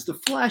cabs, the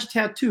flash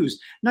tattoos.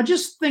 Now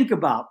just think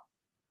about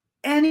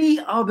any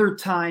other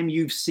time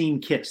you've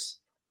seen Kiss.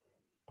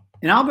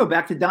 And I'll go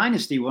back to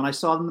Dynasty when I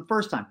saw them the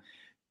first time.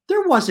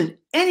 There wasn't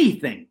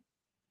anything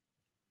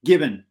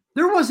given.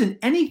 There wasn't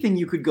anything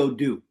you could go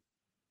do.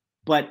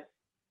 But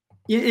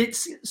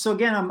it's so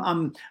again,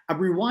 I'm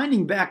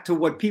rewinding back to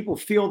what people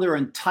feel they're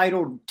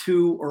entitled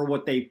to, or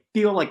what they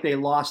feel like they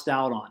lost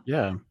out on.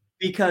 Yeah.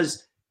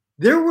 Because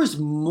there was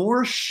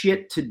more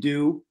shit to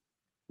do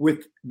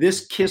with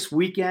this Kiss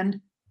weekend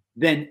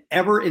than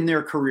ever in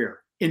their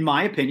career, in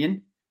my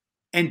opinion.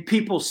 And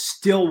people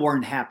still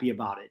weren't happy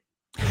about it.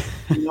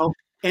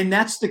 And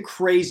that's the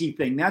crazy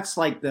thing. That's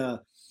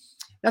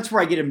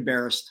where I get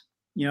embarrassed.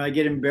 I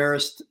get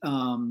embarrassed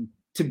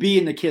to be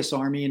in the Kiss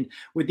Army and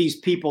with these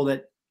people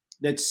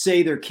that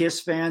say they're Kiss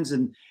fans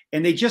and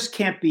they just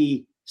can't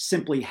be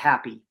simply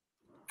happy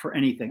for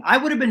anything. I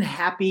would have been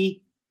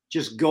happy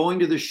just going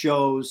to the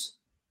shows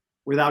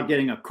without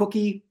getting a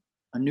cookie,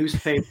 a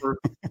newspaper,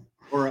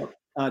 or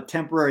a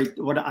temporary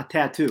a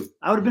tattoo.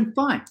 I would have been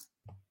fine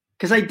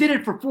because I did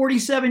it for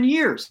 47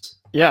 years.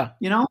 Yeah.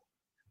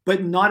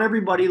 But not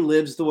everybody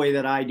lives the way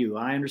that I do.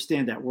 I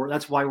understand that.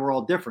 That's why we're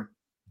all different.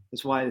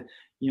 That's why,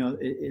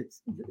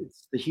 it's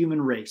the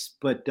human race.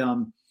 But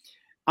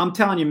I'm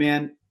telling you,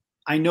 man,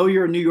 I know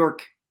you're a New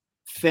York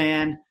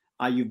fan.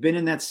 You've been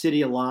in that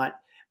city a lot.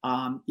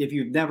 If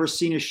you've never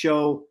seen a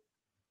show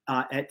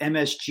at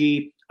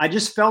MSG, I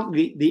just felt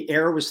the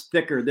air was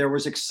thicker. There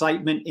was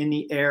excitement in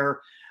the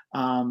air.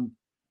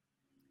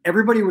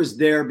 Everybody was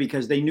there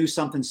because they knew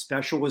something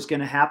special was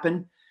going to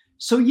happen.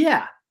 So,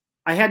 yeah,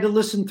 I had to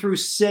listen through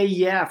Say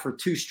Yeah for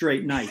 2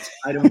 straight nights.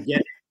 I don't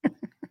get it.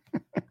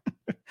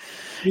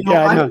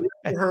 Yeah, I know.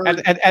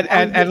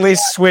 At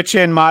least switch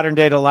in Modern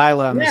Day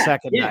Delilah on the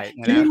second night.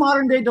 Give me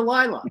Modern Day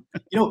Delilah.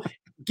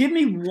 Give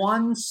me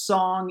one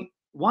song,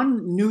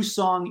 one new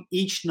song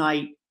each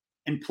night,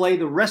 and play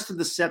the rest of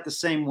the set the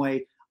same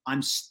way.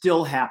 I'm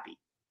still happy.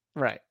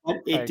 Right. But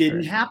it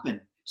didn't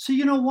happen. So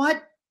you know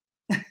what?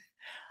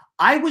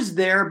 I was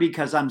there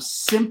because I'm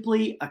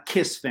simply a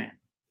Kiss fan.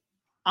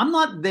 I'm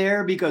not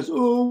there because,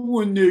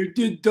 when they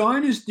did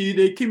Dynasty,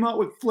 they came out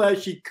with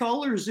flashy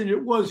colors and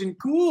it wasn't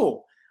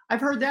cool. I've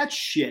heard that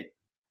shit,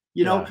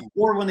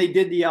 or when they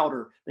did The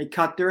Elder, they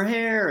cut their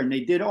hair and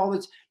they did all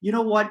this. You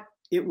know what?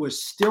 It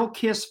was still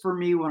Kiss for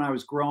me when I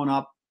was growing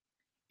up.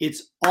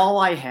 It's all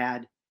I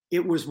had.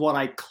 It was what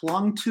I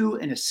clung to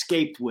and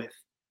escaped with.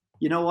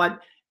 You know what?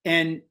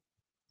 And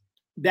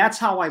that's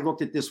how I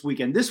looked at this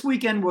weekend. This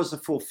weekend was a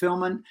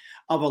fulfillment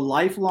of a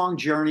lifelong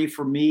journey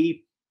for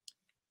me.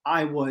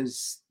 I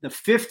was the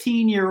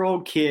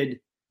 15-year-old kid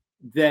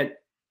that,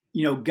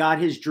 got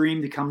his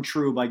dream to come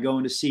true by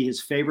going to see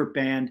his favorite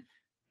band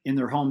in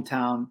their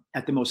hometown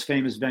at the most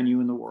famous venue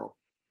in the world.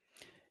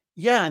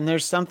 Yeah, and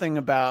there's something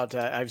about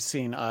I've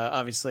seen.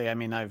 Obviously, I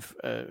mean, I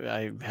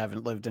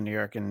haven't lived in New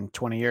York in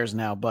 20 years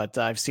now, but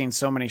I've seen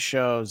so many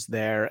shows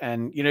there,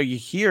 and you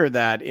hear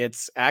that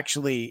it's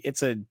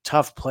a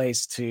tough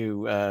place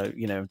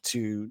to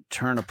to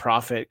turn a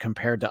profit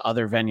compared to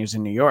other venues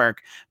in New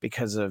York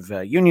because of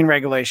union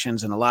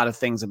regulations and a lot of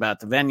things about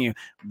the venue.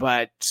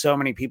 But so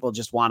many people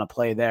just want to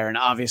play there, and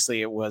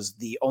obviously, it was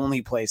the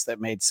only place that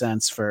made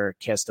sense for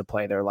Kiss to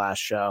play their last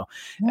show,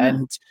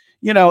 and.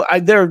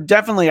 There was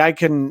definitely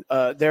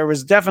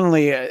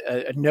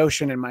a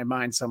notion in my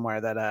mind somewhere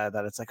that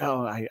it's like,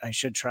 I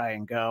should try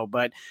and go.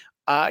 But,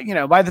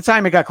 by the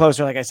time it got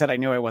closer, like I said, I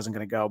knew I wasn't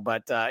going to go,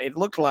 but it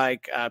looked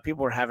like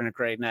people were having a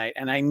great night.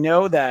 And I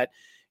know that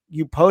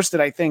you posted,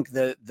 I think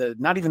the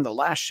not even the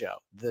last show,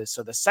 the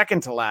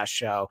second to last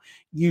show,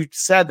 you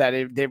said that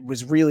it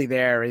was really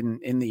there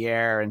in the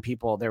air and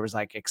there was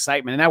like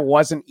excitement, and that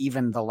wasn't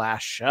even the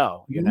last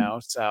show,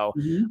 So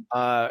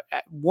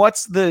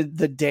what's the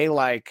day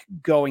like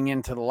going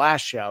into the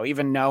last show,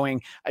 even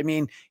knowing, I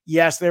mean,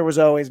 yes, there was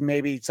always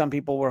maybe some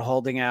people were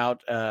holding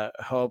out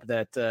hope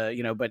that,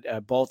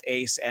 but both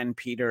Ace and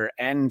Peter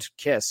and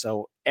Kiss,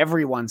 so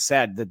everyone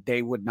said that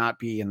they would not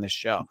be in this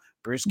show.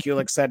 Bruce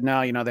Kulick said,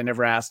 no, they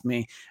never asked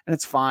me, and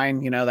it's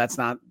fine. That's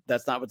not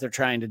what they're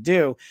trying to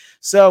do.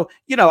 So,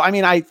 I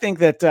mean, I think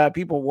that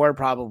people were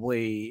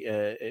probably,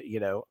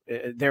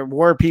 there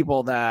were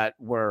people that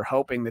were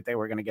hoping that they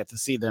were going to get to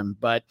see them,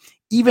 but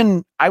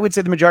even I would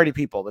say the majority of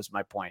people, this is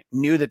my point,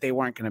 knew that they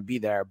weren't going to be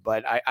there.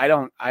 But I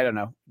don't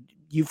know.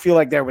 You feel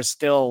like there was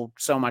still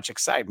so much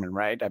excitement,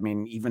 right? I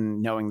mean,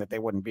 even knowing that they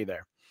wouldn't be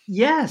there.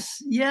 Yes.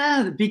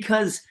 Yeah.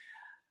 Because,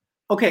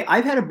 okay,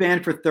 I've had a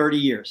band for 30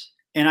 years.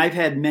 And I've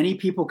had many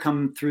people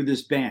come through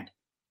this band.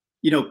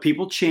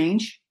 People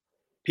change,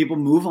 people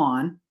move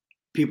on,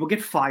 people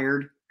get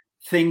fired,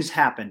 things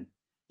happen.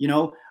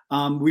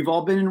 We've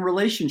all been in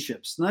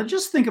relationships. Now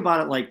just think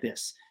about it like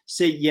this.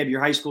 Say you have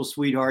your high school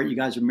sweetheart, you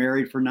guys are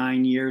married for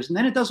 9 years, and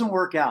then it doesn't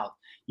work out.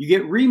 You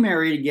get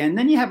remarried again,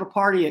 then you have a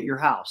party at your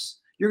house.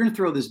 You're going to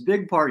throw this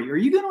big party. Are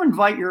you going to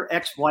invite your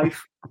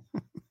ex-wife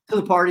to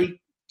the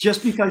party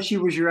just because she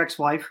was your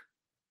ex-wife?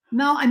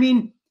 No, I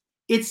mean,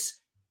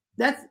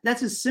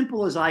 that's as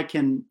simple as I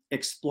can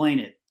explain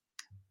it.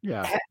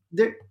 Yeah.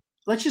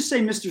 Let's just say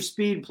Mr.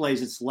 Speed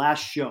plays its last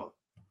show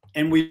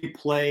and we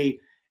play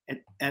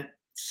at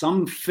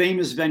some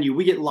famous venue.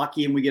 We get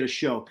lucky and we get a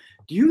show.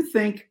 Do you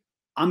think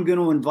I'm going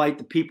to invite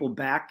the people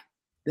back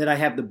that I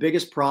have the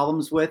biggest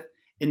problems with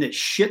and that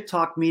shit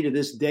talk me to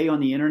this day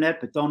on the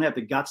internet, but don't have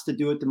the guts to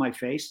do it to my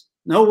face?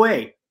 No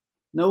way.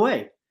 No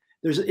way.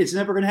 It's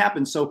never going to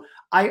happen. So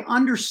I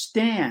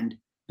understand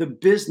the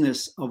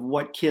business of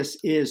what Kiss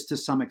is to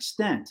some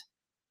extent.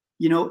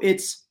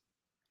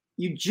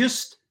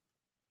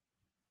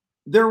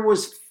 There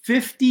was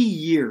 50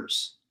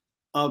 years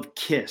of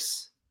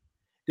Kiss.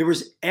 There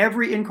was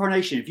every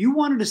incarnation. If you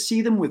wanted to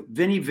see them with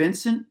Vinnie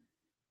Vincent,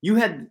 you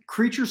had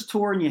Creatures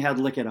Tour and you had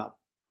Lick It Up.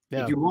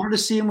 Yeah. If you wanted to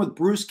see them with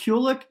Bruce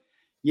Kulick,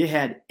 you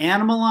had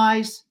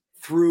Animalize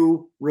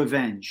through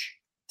Revenge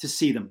to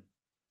see them.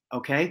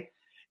 Okay.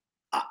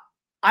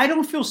 I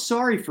don't feel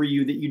sorry for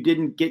you that you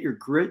didn't get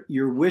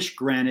your wish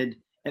granted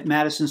at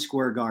Madison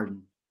Square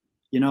Garden.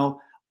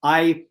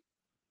 I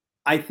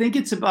think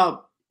it's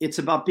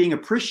about being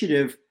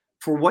appreciative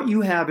for what you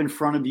have in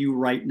front of you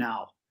right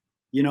now.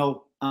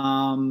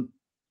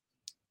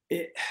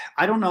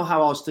 I don't know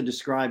how else to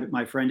describe it,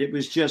 my friend. It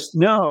was just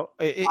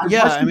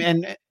I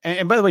mean,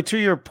 and by the way, to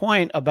your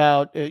point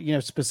about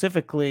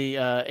specifically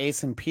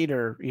Ace and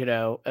Peter,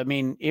 I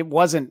mean, it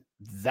wasn't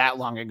that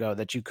long ago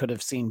that you could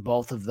have seen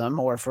both of them,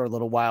 or for a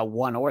little while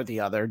one or the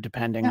other,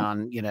 depending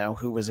on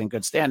who was in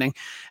good standing.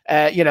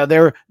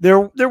 There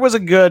was a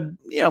good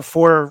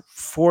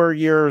 4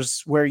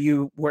 years where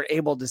you were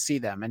able to see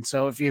them, and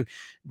so if you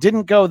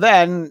didn't go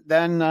then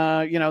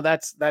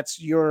that's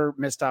your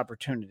missed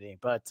opportunity.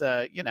 But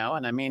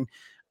and I mean,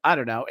 I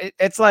don't know.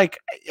 It's like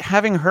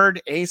having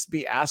heard Ace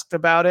be asked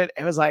about it.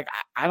 It was like,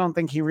 I don't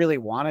think he really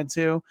wanted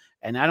to.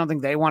 And I don't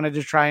think they wanted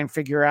to try and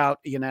figure out,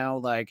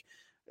 like,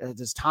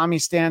 does Tommy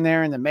stand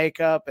there in the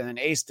makeup and then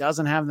Ace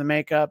doesn't have the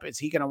makeup? Is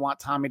he going to want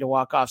Tommy to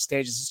walk off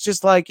stage? It's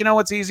just like,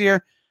 what's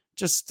easier?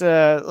 Just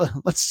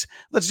let's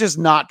just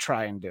not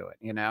try and do it.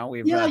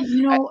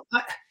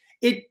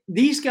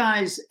 These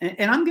guys,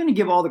 and I'm going to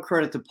give all the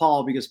credit to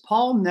Paul, because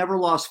Paul never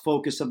lost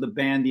focus of the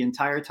band the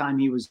entire time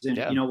he was in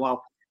it.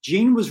 While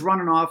Gene was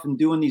running off and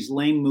doing these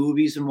lame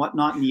movies and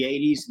whatnot in the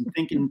 80s and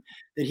thinking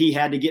that he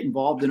had to get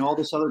involved in all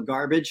this other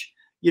garbage,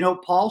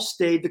 Paul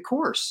stayed the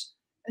course.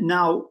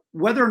 Now,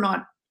 whether or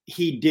not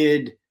he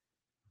did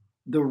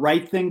the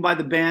right thing by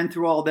the band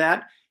through all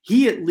that,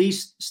 he at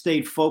least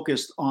stayed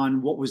focused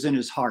on what was in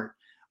his heart.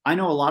 I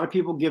know a lot of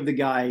people give the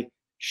guy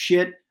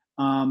shit.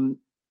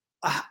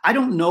 I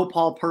don't know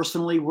Paul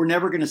personally. We're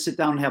never going to sit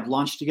down and have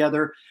lunch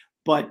together.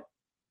 But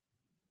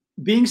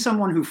being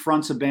someone who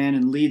fronts a band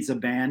and leads a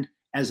band,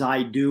 as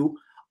I do,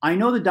 I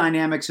know the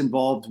dynamics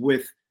involved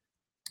with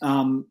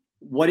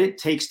what it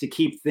takes to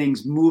keep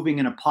things moving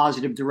in a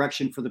positive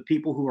direction for the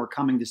people who are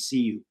coming to see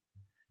you.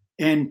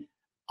 And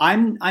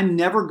I'm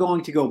never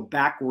going to go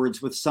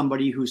backwards with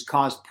somebody who's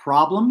caused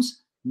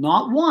problems,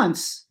 not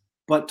once,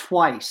 but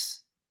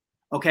twice.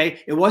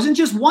 Okay. It wasn't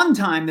just one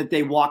time that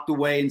they walked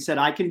away and said,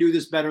 I can do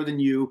this better than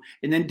you,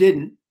 and then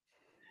didn't.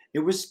 It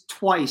was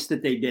twice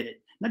that they did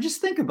it. Now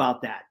just think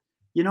about that.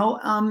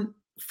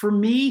 For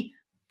me,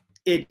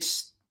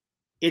 it's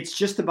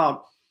just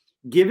about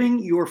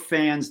giving your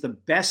fans the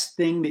best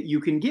thing that you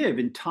can give.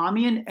 And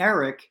Tommy and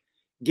Eric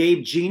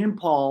gave Gene and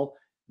Paul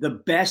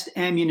the best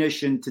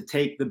ammunition to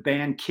take the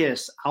band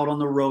Kiss out on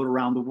the road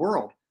around the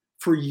world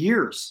for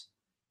years.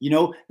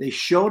 They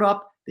showed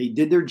up, they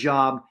did their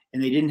job,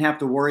 and they didn't have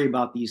to worry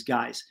about these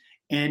guys.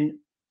 And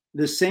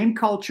the same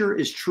culture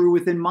is true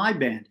within my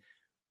band.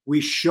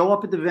 We show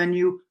up at the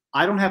venue.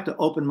 I don't have to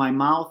open my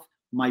mouth.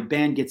 My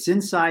band gets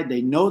inside.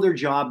 They know their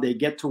job. They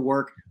get to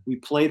work. We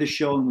play the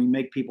show and we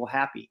make people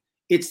happy.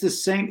 It's the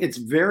same. It's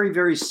very,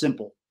 very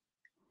simple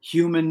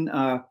human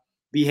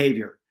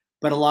behavior.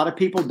 But a lot of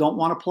people don't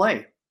want to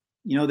play.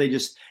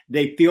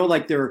 They feel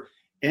like they're,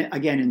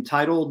 again,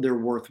 entitled. They're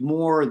worth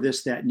more,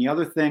 this, that, and the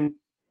other thing.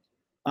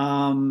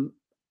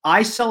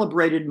 I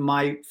celebrated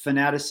my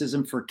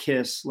fanaticism for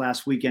Kiss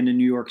last weekend in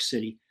New York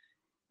City.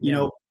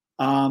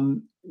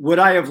 Would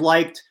I have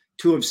liked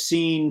to have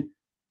seen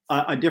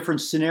a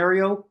different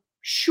scenario?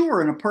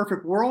 Sure. In a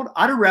perfect world,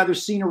 I'd have rather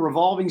seen a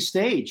revolving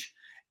stage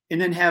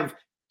and then have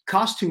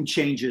costume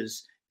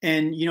changes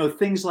and,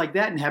 things like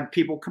that, and have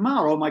people come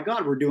out. Oh my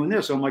God, we're doing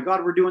this. Oh my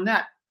God, we're doing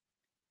that.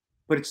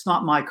 But it's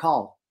not my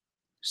call.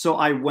 So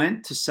I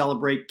went to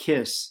celebrate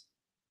Kiss,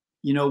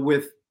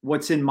 with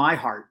what's in my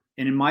heart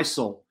and in my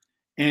soul.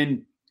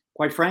 And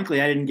quite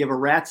frankly, I didn't give a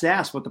rat's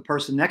ass what the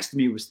person next to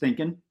me was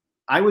thinking.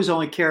 I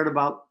only cared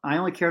about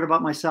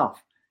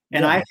myself.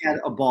 And I had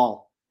a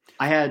ball.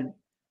 I had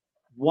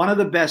one of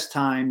the best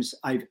times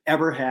I've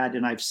ever had.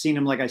 And I've seen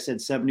him, like I said,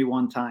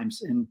 71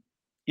 times. And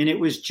it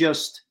was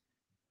just,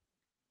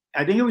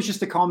 I think it was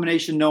just a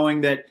culmination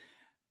knowing that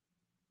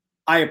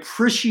I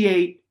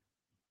appreciate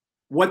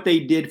what they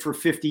did for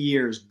 50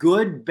 years,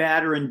 good,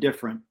 bad, or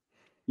indifferent.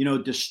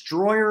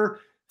 Destroyer,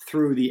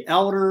 through The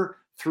Elder,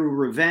 through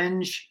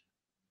Revenge.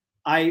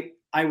 I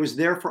was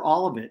there for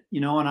all of it,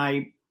 and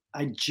I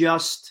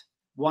just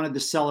wanted to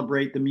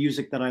celebrate the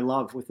music that I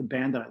love with the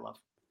band that I love.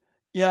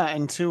 Yeah,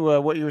 and to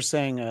what you were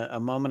saying a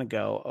moment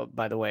ago,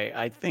 by the way,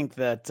 I think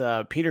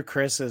that Peter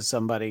Criss is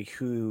somebody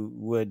who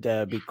would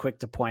be quick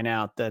to point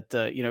out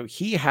that,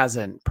 he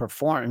hasn't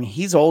performed. I mean,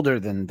 he's older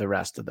than the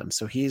rest of them.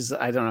 So he's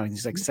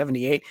like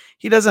 78.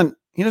 He doesn't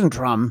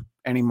drum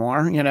anymore.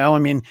 I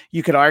mean,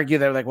 you could argue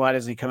they're like, why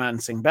doesn't he come out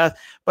and sing Beth?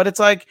 But it's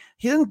like,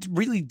 he doesn't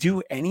really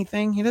do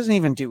anything. He doesn't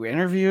even do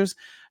interviews,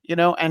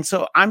 And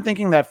so I'm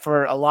thinking that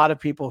for a lot of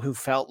people who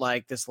felt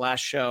like this last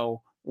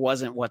show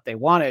wasn't what they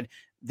wanted,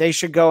 they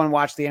should go and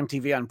watch the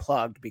MTV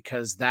Unplugged,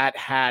 because that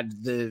had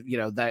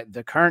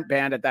the current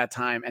band at that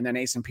time, and then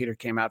Ace and Peter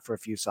came out for a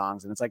few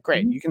songs, and it's like,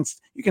 great, you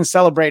can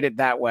celebrate it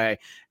that way,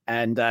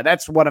 and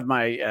that's one of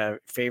my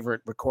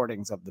favorite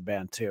recordings of the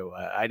band too.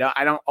 I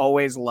don't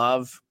always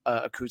love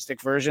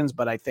acoustic versions,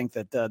 but I think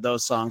that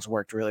those songs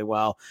worked really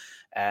well,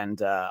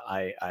 and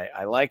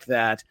I like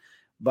that.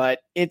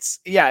 But I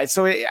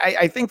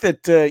think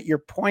that your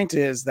point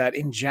is that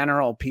in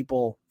general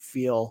people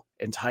feel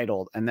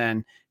entitled, and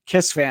then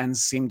Kiss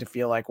fans seem to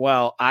feel like,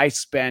 well, I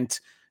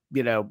spent,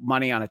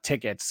 money on a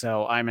ticket,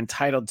 so I'm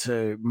entitled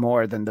to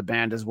more than the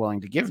band is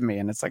willing to give me.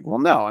 And it's like, well,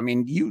 no, I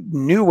mean, you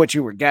knew what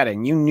you were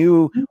getting. You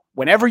knew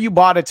whenever you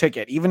bought a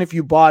ticket, even if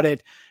you bought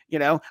it,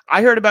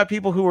 I heard about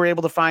people who were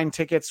able to find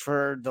tickets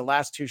for the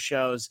last two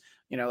shows,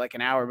 like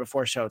an hour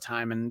before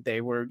showtime, and they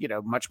were,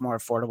 much more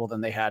affordable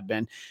than they had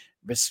been.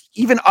 But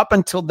even up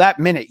until that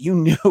minute, you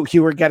knew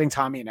you were getting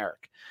Tommy and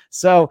Eric.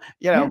 So,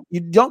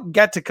 you don't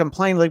get to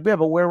complain like, yeah,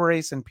 but where were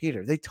Ace and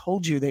Peter? They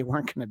told you they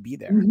weren't going to be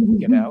there,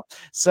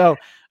 So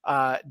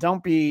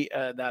don't be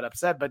that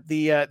upset. But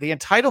the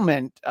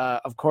entitlement,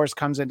 of course,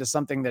 comes into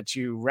something that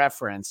you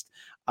referenced.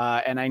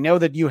 And I know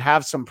that you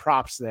have some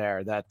props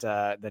there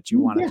that you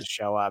wanted to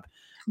show up.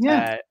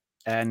 Yeah.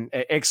 and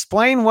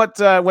explain what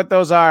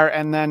those are.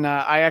 And then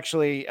I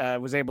actually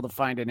was able to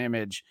find an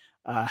image.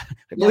 I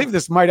believe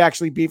this might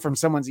actually be from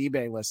someone's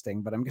eBay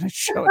listing, but I'm going to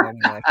show it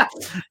anyway.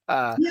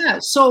 Yeah.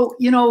 So,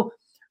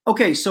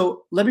 okay.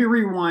 So let me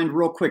rewind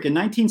real quick. In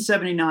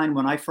 1979,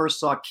 when I first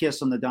saw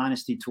Kiss on the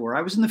Dynasty tour,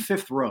 I was in the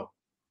 5th row.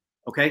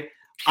 Okay.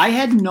 I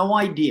had no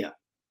idea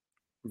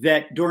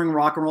that during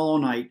Rock and Roll All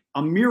Night,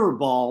 a mirror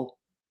ball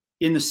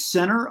in the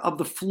center of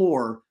the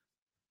floor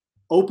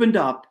opened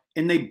up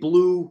and they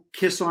blew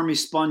Kiss Army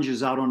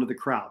sponges out onto the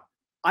crowd.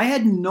 I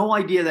had no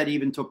idea that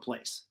even took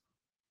place.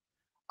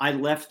 I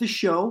left the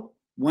show,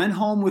 went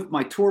home with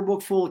my tour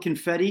book full of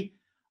confetti.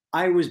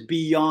 I was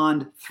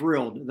beyond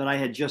thrilled that I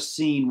had just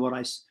seen what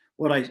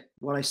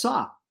I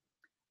saw.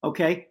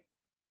 Okay.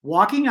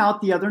 Walking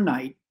out the other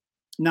night.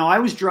 Now I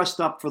was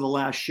dressed up for the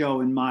last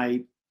show in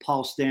my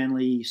Paul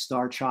Stanley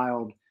Star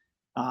Child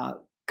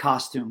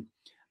costume.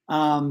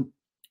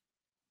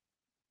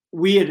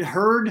 We had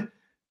heard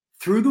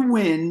through the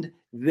wind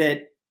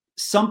that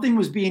something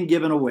was being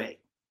given away,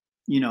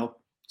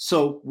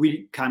 so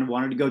we kind of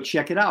wanted to go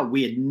check it out.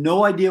 We had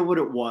no idea what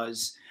it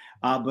was,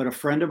 but a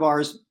friend of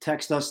ours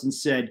texted us and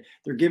said,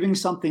 they're giving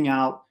something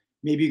out.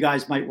 Maybe you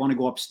guys might want to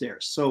go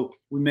upstairs. So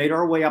we made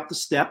our way up the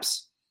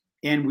steps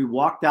and we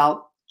walked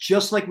out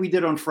just like we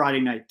did on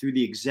Friday night through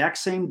the exact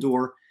same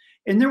door.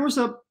 And there was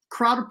a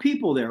crowd of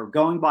people there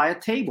going by a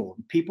table.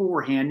 People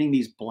were handing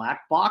these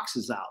black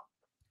boxes out.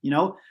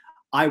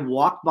 I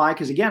walked by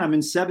because, again, I'm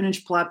in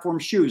 7-inch platform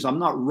shoes. I'm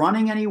not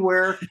running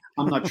anywhere.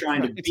 I'm not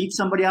trying to beat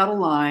somebody out of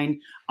line.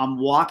 I'm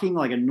walking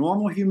like a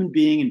normal human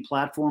being in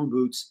platform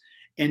boots.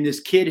 And this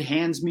kid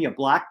hands me a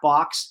black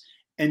box.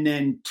 And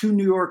then 2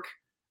 New York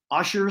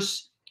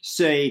ushers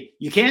say,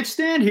 you can't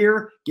stand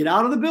here. Get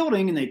out of the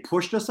building. And they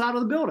pushed us out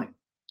of the building.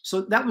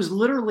 So that was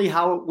literally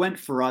how it went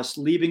for us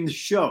leaving the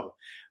show.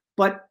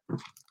 But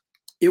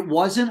it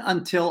wasn't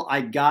until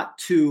I got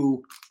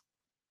to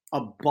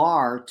a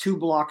bar 2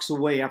 blocks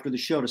away after the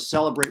show to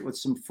celebrate with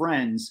some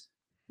friends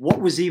what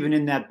was even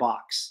in that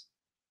box.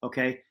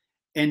 Okay.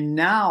 And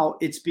now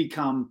it's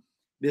become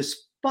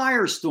this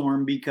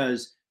firestorm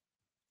because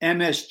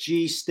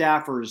MSG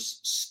staffers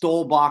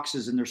stole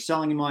boxes and they're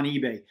selling them on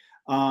eBay.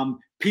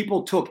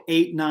 People took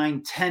 8,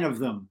 9, 10 of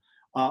them.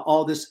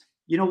 All this,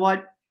 you know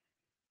what?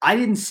 I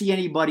didn't see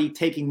anybody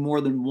taking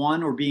more than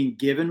one or being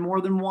given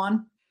more than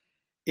one.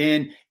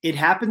 And it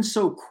happened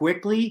so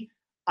quickly.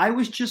 I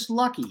was just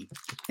lucky.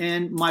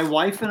 And my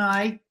wife and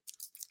I,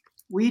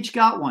 we each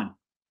got one.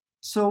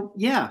 So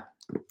yeah,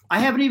 I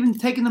haven't even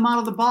taken them out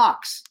of the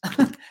box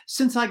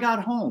since I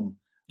got home.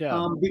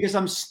 Yeah. Because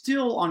I'm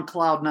still on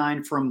cloud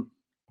 9 from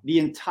the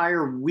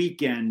entire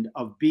weekend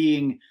of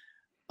being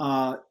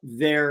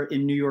there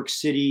in New York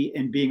City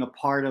and being a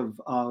part of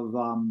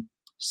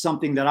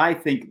something that I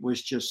think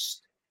was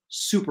just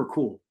super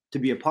cool to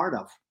be a part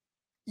of.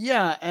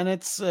 Yeah, and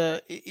it's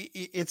the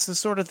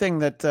sort of thing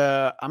that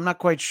I'm not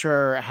quite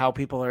sure how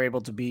people are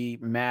able to be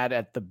mad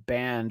at the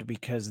band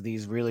because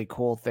these really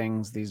cool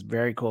things, these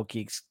very cool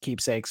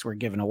keepsakes were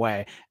given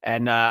away.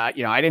 And, I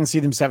didn't see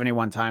them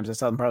 71 times. I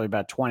saw them probably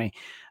about 20.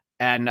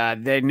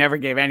 And they never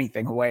gave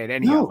anything away at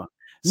any of them.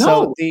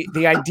 So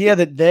the idea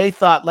that they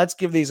thought, let's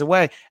give these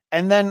away.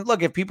 And then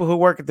look, if people who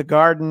work at the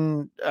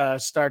Garden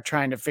start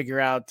trying to figure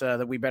out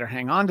that we better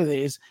hang on to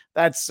these,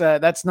 that's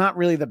not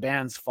really the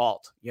band's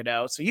fault,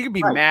 So you could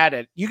be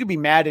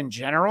mad in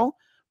general,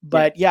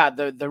 but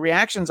the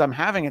reactions I'm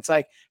having, it's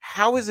like,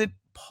 how is it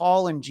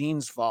Paul and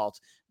Gene's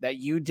fault that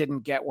you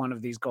didn't get one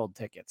of these gold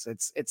tickets?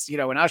 It's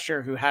an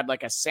usher who had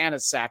like a Santa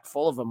sack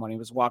full of them when he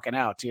was walking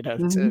out,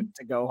 to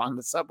go on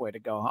the subway to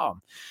go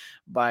home.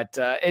 But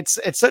it's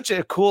such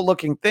a cool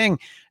looking thing.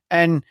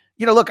 And,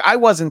 look, I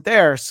wasn't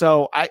there,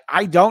 so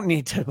I don't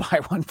need to buy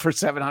one for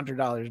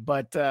 $700,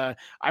 but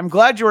I'm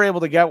glad you were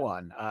able to get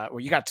one. Well,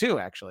 you got 2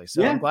 actually.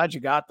 So I'm glad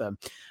you got them.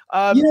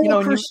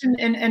 Christian,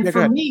 and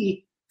for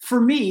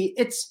me,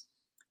 it's,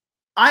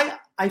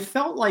 I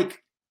felt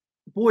like,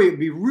 boy, it'd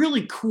be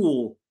really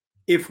cool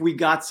if we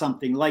got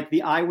something like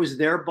the I Was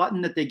There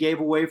button that they gave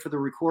away for the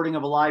recording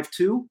of Alive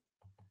 2.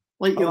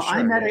 Like,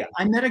 I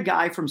met a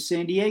guy from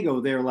San Diego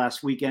there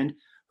last weekend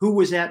who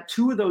was at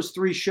 2 of those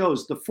 3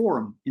 shows, the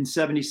Forum in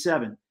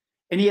 77.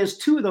 And he has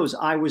 2 of those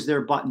I Was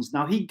There buttons.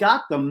 Now, he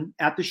got them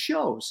at the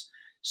shows.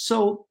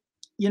 So,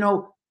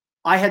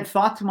 I had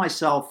thought to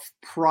myself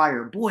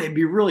prior, boy, it'd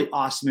be really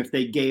awesome if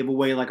they gave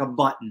away like a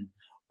button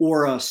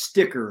or a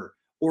sticker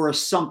or a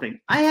something.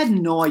 I had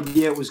no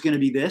idea it was going to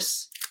be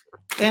this.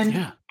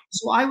 And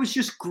so I was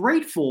just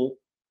grateful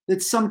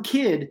that some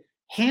kid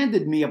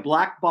handed me a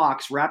black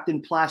box wrapped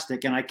in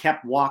plastic and I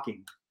kept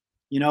walking,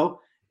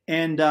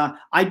 And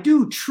I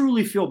do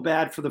truly feel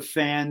bad for the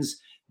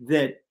fans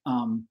that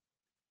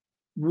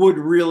would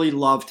really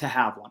love to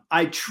have one.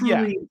 I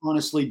truly,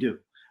 honestly do.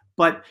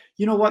 But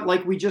you know what?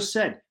 Like we just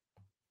said,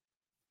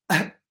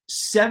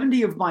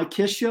 70 of my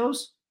Kiss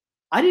shows,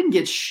 I didn't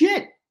get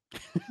shit.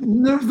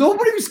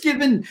 Nobody was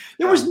given,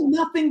 there was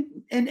nothing,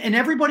 and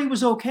everybody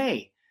was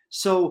okay.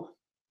 So,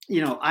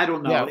 I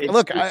don't know. Yeah,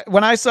 look,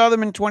 when I saw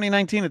them in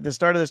 2019 at the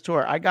start of this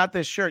tour, I got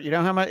this shirt. You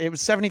know how much? It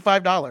was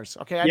 $75.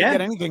 Okay, I didn't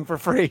get anything for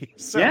free.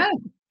 So. Yeah,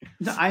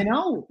 I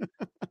know.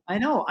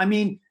 I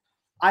mean,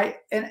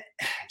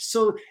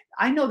 so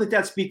I know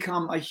that's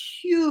become a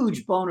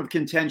huge bone of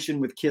contention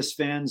with Kiss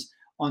fans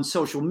on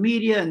social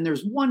media. And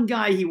there's one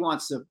guy, he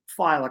wants to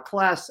file a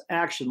class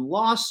action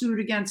lawsuit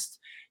against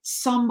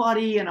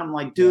somebody. And I'm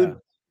like, dude,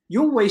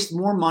 you'll waste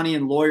more money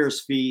in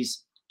lawyers'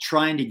 fees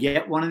trying to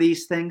get one of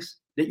these things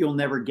that you'll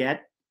never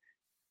get.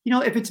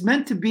 If it's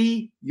meant to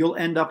be, you'll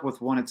end up with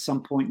one at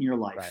some point in your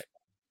life. Right.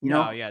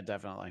 Yeah,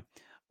 definitely.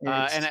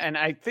 And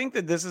I think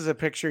that this is a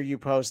picture you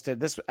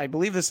posted. I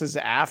believe this is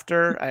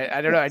after.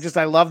 I don't know.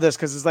 I love this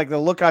because it's like the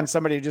look on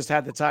somebody who just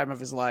had the time of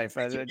his life.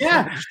 Have you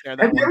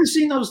ever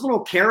seen those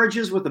little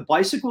carriages with the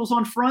bicycles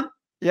on front?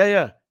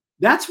 Yeah.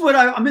 That's what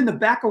I'm in the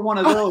back of one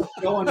of those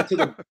going to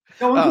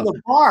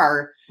the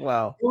bar.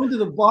 Wow. Going to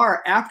the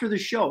bar after the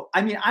show.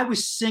 I mean, I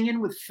was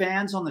singing with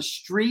fans on the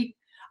street.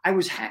 I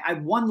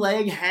had one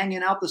leg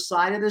hanging out the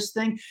side of this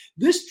thing.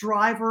 This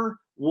driver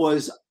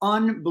was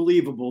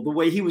unbelievable, the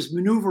way he was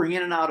maneuvering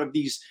in and out of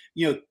these,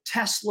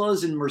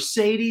 Teslas and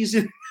Mercedes.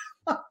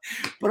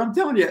 But I'm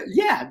telling you,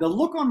 the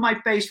look on my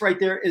face right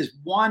there is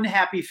one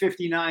happy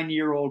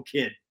 59-year-old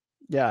kid.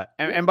 Yeah.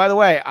 And by the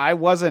way, I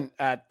wasn't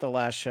at the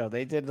last show.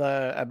 They did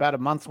about a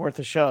month's worth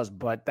of shows,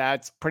 but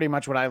that's pretty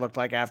much what I looked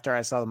like after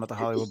I saw them at the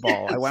Hollywood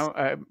Bowl.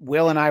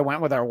 Will and I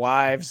went with our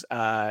wives.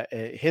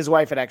 His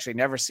wife had actually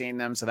never seen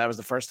them. So that was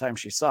the first time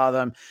she saw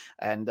them.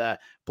 And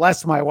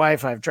bless my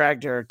wife, I've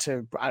dragged her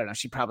to, I don't know,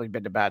 she'd probably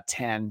been to about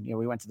 10.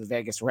 We went to the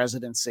Vegas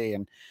residency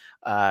and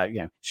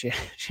she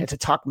had to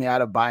talk me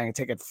out of buying a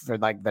ticket for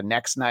like the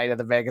next night of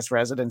the Vegas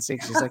residency.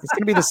 She's like, it's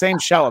going to be the same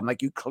show. I'm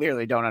like, you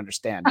clearly don't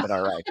understand, but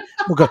all right,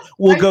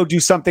 we'll go do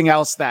something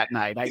else that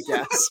night, I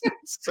guess.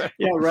 So,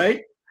 yeah.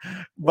 Right.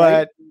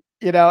 But,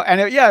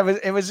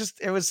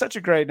 it was such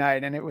a great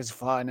night and it was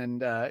fun. And,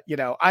 by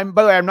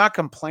the way, I'm not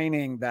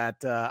complaining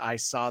that I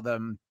saw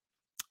them,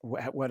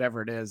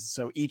 whatever it is.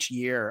 So each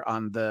year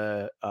on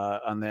the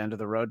End of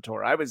the Road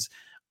tour, I was,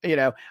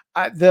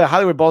 the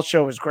Hollywood Bowl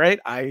show was great.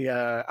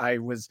 I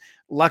was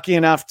lucky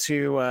enough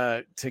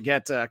to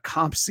get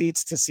comp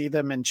seats to see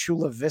them in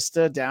Chula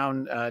Vista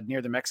down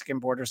near the Mexican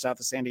border south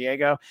of San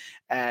Diego.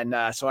 And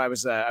so I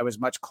was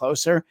much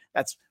closer.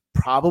 That's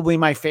probably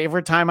my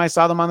favorite time I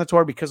saw them on the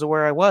tour because of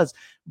where I was.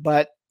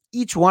 But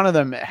each one of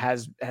them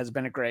has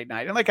been a great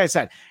night. And like I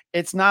said,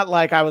 it's not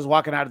like I was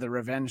walking out of the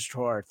Revenge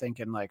tour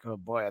thinking like, oh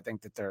boy, I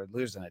think that they're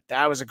losing it.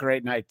 That was a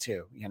great night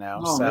too,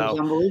 Oh, so that was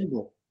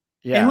unbelievable.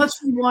 Yeah. And let's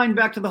rewind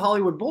back to the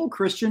Hollywood Bowl,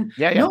 Christian.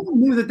 Yeah. No one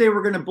knew that they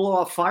were going to blow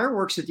off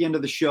fireworks at the end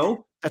of the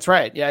show. That's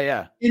right.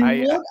 Yeah.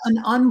 And what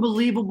an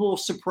unbelievable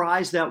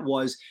surprise that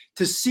was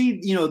to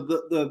see,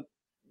 the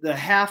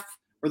half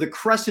or the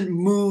crescent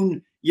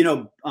moon,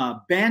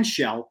 band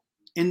shell,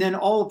 and then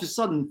all of a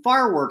sudden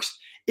fireworks.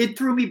 It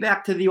threw me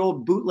back to the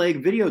old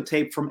bootleg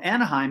videotape from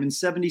Anaheim in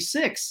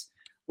 '76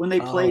 when they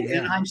played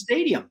Anaheim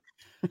Stadium.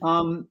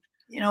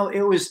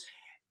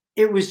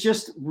 It was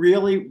just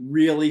really,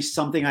 really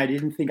something I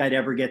didn't think I'd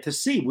ever get to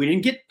see. We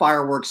didn't get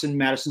fireworks in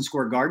Madison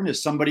Square Garden.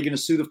 Is somebody going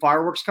to sue the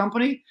fireworks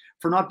company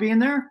for not being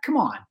there? Come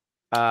on.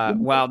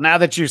 Well, now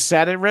that you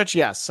said it, Rich,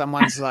 yes,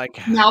 someone's like,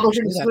 now they're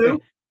going to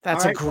sue.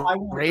 That's a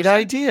great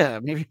idea.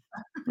 Maybe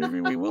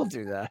we will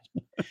do that.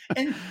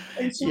 and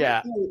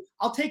so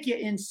I'll take you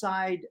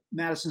inside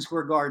Madison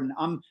Square Garden.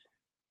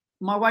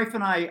 My wife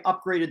and I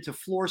upgraded to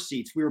floor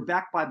seats. We were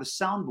back by the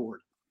soundboard.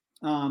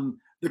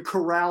 The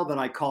corral that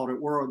I called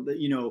it, where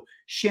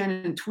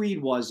Shannon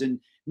Tweed was, and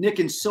Nick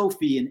and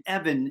Sophie and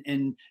Evan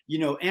and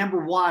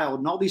Amber Wild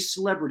and all these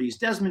celebrities,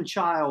 Desmond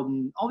Child,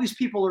 and all these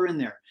people are in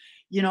there,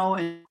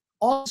 and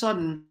all of a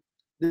sudden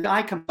the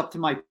guy comes up to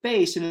my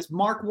face and it's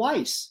Mark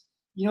Weiss,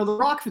 the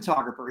rock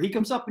photographer. He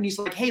comes up and he's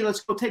like, hey,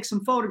 let's go take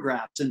some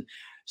photographs. And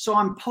so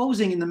I'm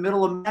posing in the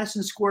middle of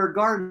Madison Square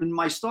Garden in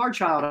my Star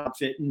Child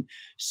outfit, and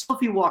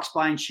Sophie walks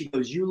by and she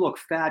goes, you look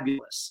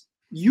fabulous.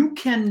 You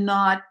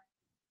cannot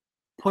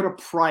put a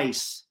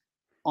price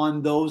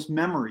on those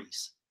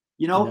memories,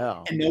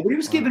 No. And nobody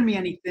was giving me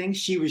anything.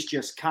 She was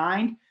just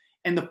kind.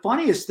 And the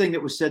funniest thing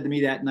that was said to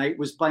me that night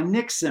was by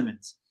Nick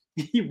Simmons.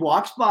 He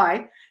walks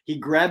by, he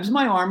grabs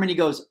my arm and he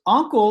goes,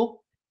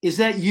 Uncle, is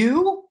that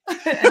you?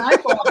 And I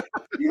thought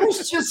it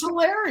was just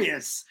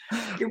hilarious.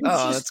 It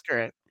was that's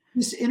great.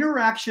 This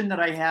interaction that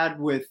I had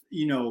with,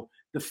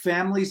 the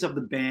families of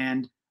the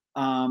band,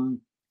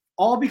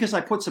 all because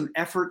I put some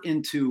effort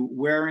into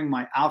wearing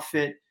my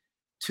outfit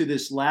to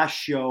this last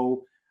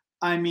show.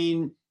 I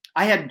mean,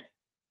 I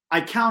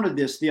counted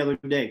this the other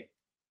day.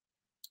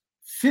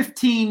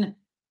 15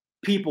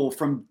 people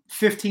from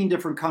 15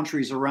 different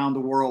countries around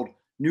the world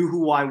knew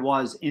who I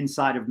was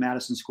inside of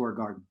Madison Square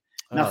Garden.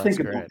 Now think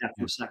about that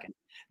for a second.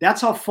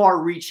 That's how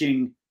far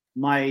reaching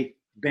my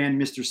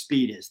band Mr.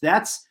 Speed is.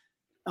 That's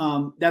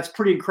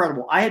pretty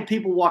incredible. I had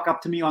people walk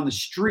up to me on the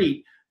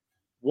street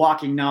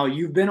walking. Now,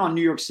 you've been on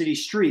New York City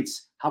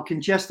streets, how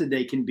congested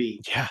they can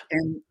be. Yeah.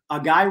 And a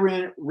guy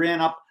ran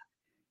up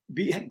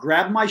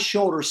grabbed my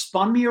shoulder,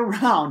 spun me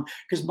around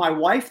because my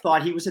wife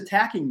thought he was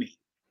attacking me.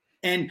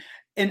 And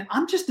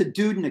I'm just a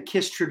dude in a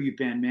Kiss tribute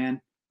band,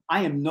 man.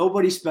 I am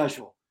nobody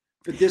special.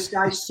 But this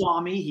guy saw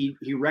me.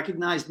 He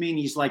recognized me, and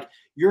he's like,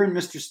 "You're in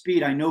Mr.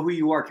 Speed. I know who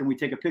you are. Can we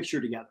take a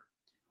picture together?"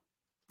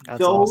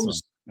 That's awesome.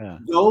 Yeah.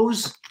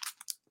 Those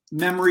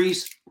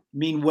memories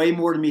mean way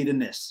more to me than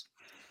this.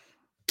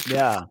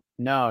 Yeah,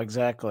 no,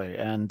 exactly.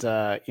 And,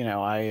 I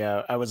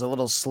was a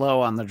little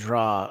slow on the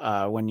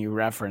draw when you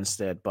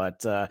referenced it,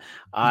 but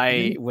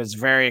I was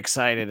very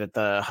excited at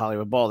the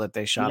Hollywood Bowl that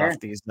they shot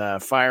off these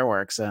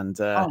fireworks. And,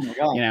 oh my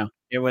God.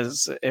 it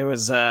was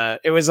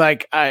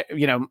like,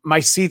 my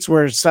seats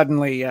were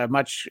suddenly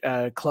much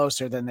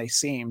closer than they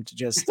seemed,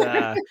 just,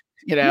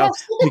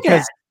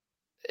 because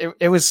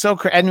it was so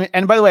crazy.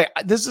 And by the way,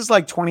 this is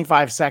like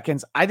 25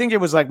 seconds. I think it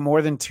was like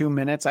more than 2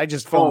 minutes. I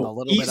just filmed a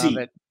little bit of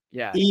it.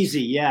 Yeah.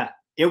 Easy. Yeah.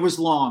 It was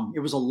long. It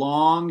was a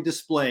long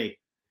display.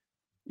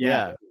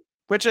 Yeah.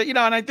 Which, and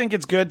I think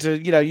it's good to,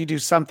 you do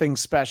something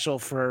special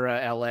for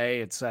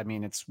LA. It's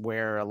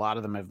where a lot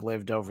of them have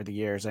lived over the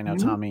years. I know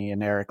Tommy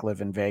and Eric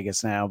live in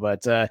Vegas now,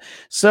 but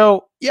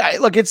so yeah,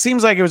 look, it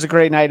seems like it was a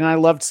great night, and I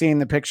loved seeing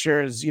the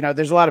pictures.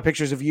 There's a lot of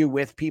pictures of you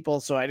with people,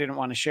 so I didn't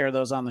want to share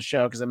those on the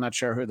show because I'm not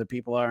sure who the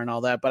people are and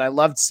all that, but I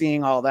loved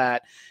seeing all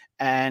that.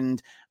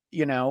 And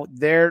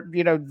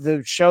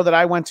the show that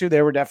I went to,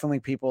 there were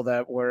definitely people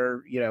that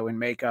were, in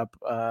makeup,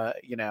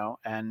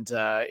 and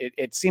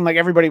it seemed like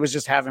everybody was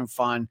just having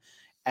fun.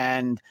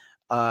 And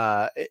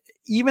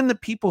even the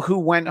people who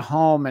went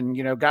home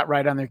and, got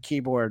right on their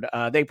keyboard,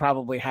 they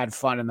probably had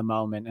fun in the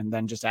moment. And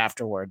then just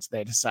afterwards,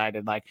 they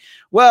decided like,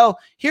 well,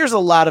 here's a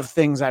lot of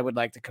things I would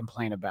like to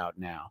complain about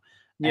now.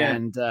 Yeah.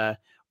 And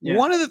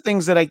one of the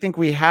things that I think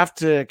we have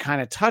to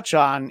kind of touch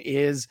on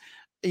is,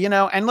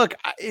 and look,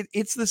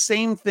 it's the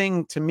same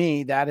thing to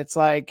me, that it's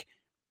like,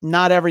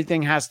 not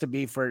everything has to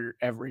be for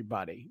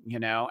everybody,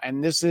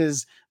 and this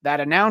is that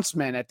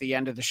announcement at the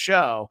end of the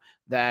show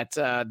that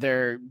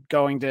they're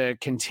going to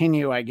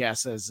continue, I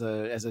guess, as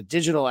a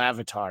digital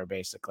avatar,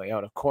 basically. Oh,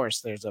 of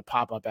course, there's a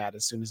pop-up ad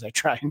as soon as I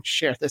try and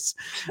share this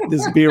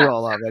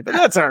B-roll of it, but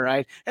that's all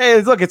right.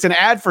 Hey, look, it's an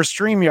ad for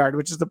StreamYard,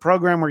 which is the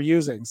program we're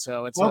using.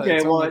 So it's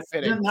okay.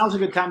 Now's a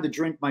good time to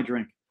drink my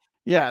drink.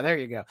 Yeah, there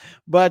you go.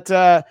 But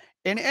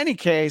in any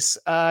case,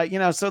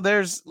 so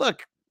there's,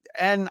 look,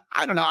 and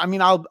I don't know. I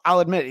mean, I'll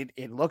admit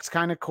it looks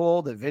kind of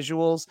cool, the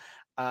visuals,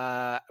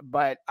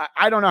 but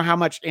I don't know how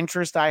much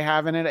interest I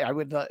have in it. I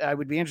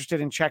would be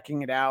interested in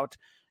checking it out.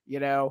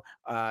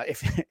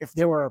 If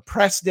there were a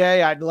press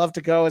day, I'd love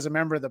to go as a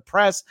member of the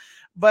press.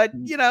 But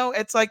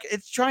it's like,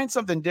 it's trying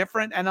something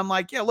different, and I'm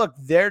like, yeah, look,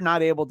 they're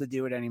not able to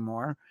do it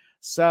anymore,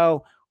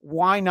 so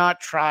why not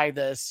try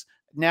this?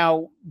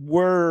 Now,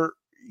 were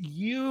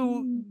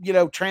you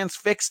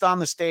transfixed on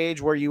the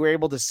stage where you were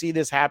able to see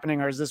this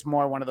happening, or is this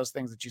more one of those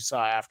things that you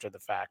saw after the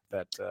fact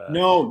that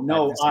no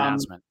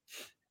announcement?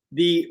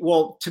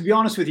 To be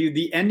honest with you,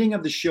 the ending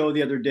of the show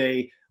the other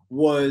day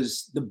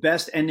was the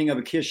best ending of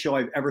a Kiss show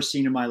I've ever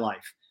seen in my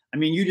life. I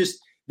mean,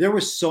 there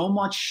was so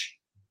much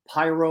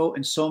pyro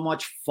and so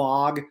much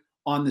fog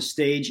on the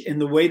stage, and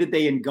the way that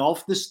they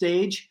engulfed the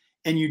stage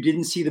and you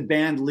didn't see the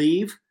band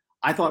leave,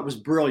 I thought it was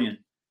brilliant.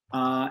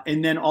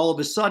 And then all of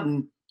a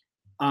sudden,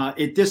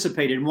 it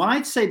dissipated. And when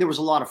I'd say there was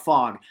a lot of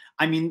fog,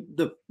 I mean,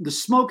 the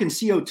smoke and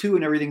CO2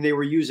 and everything they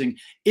were using,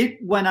 it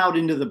went out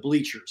into the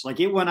bleachers. Like,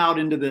 it went out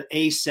into the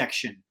A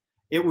section.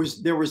 There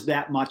was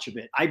that much of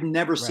it. I've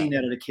never seen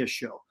that at a Kiss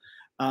show.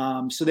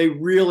 So they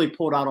really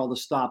pulled out all the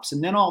stops.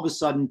 And then all of a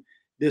sudden,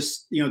 the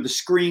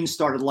screen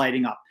started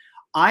lighting up.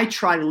 I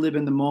try to live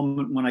in the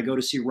moment when I go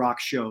to see rock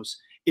shows.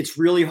 It's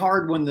really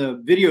hard when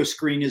the video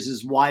screen is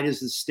as wide as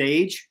the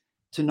stage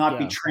to not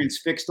be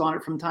transfixed on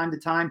it from time to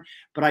time.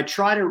 But I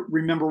try to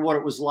remember what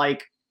it was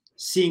like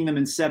seeing them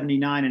in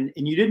 '79,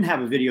 and you didn't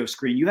have a video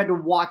screen. You had to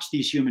watch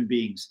these human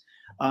beings.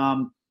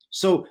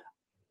 So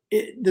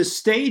the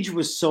stage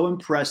was so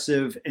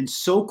impressive and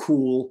so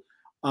cool.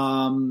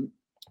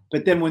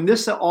 But then when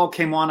this all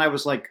came on, I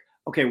was like,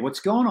 okay, what's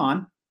going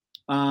on?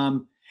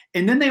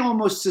 And then they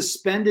almost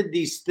suspended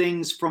these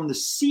things from the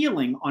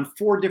ceiling on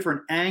 4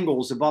 different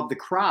angles above the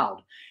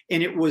crowd.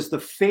 And it was the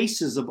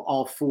faces of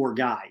all 4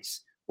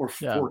 guys. Or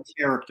 4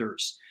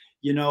 characters,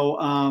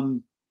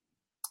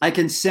 I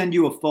can send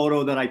you a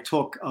photo that I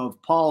took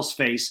of Paul's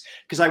face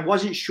because I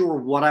wasn't sure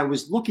what I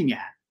was looking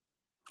at.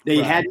 They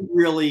hadn't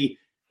really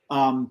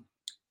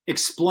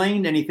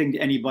explained anything to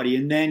anybody.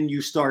 And then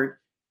you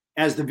start,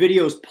 as the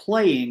video's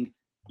playing,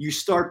 you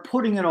start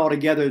putting it all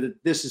together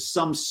that this is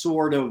some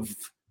sort of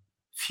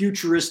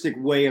futuristic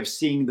way of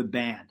seeing the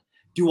band.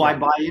 Do I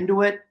buy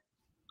into it?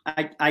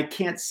 I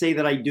can't say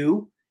that I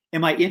do.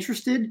 Am I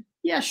interested?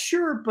 Yeah,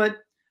 sure. But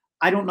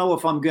I don't know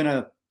if I'm going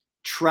to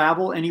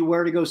travel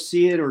anywhere to go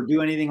see it or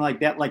do anything like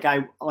that. Like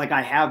I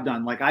have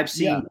done. Like I've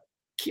seen,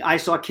 I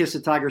saw Kiss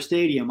at Tiger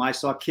Stadium. I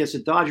saw Kiss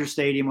at Dodger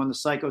Stadium on the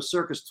Psycho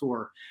Circus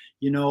tour.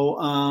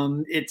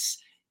 I'm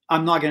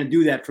not going to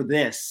do that for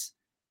this.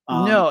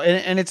 No,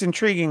 and it's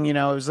intriguing. It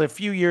was a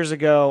few years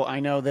ago.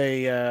 I know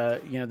they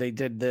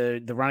did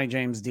the Ronnie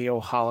James Dio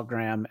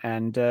hologram,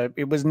 and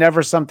it was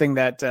never something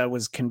that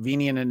was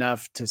convenient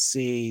enough to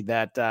see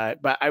that.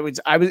 But I was.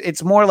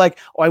 It's more like,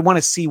 oh, I want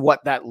to see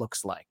what that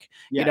looks like.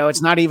 Yeah.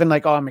 It's not even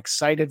like, oh, I'm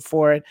excited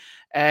for it,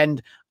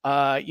 and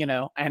I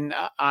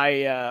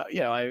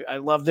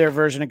love their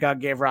version of God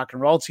Gave Rock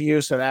and Roll to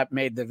You, so that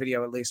made the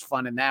video at least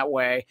fun in that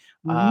way.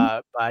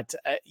 But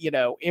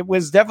it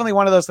was definitely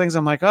one of those things.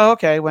 I'm like, oh,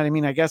 okay. Well, I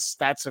mean, I guess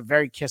that's a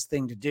very Kiss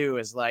thing to do,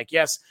 is like,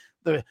 yes,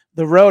 the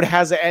road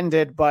has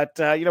ended, but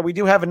we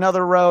do have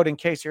another road in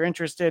case you're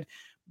interested.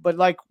 But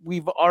like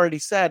we've already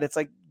said, it's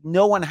like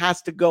no one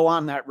has to go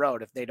on that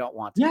road if they don't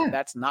want to. Yeah.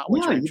 That's not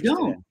what you're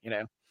interested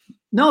in.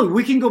 No,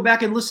 we can go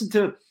back and listen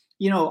to,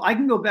 I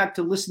can go back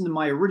to listen to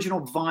my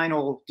original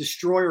vinyl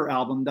Destroyer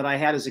album that I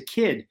had as a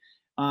kid.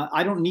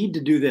 I don't need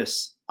to do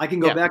this. I can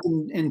go back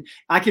and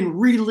I can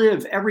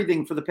relive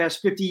everything for the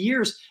past 50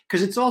 years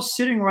because it's all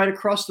sitting right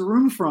across the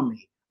room from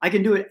me. I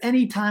can do it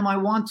anytime I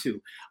want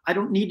to. I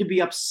don't need to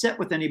be upset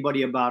with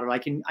anybody about it. I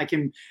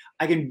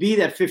can be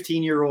that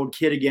 15-year-old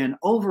kid again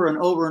over and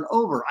over and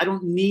over. I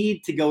don't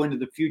need to go into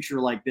the future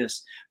like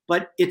this,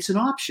 but it's an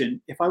option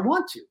if I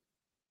want to.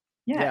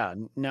 Yeah,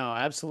 no,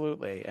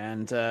 absolutely.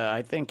 And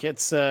I think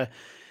it's, I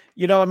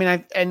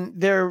mean,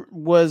 there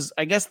was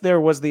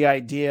the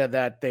idea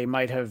that they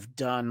might have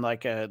done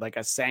like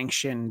a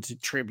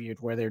sanctioned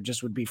tribute where there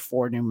just would be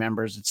 4 new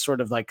members. It's sort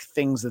of like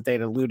things that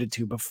they'd alluded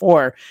to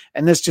before.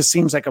 And this just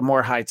seems like a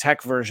more high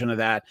tech version of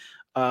that.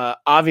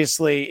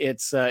 Obviously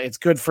it's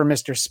good for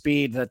Mr.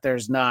 Speed that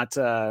there's not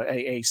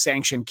a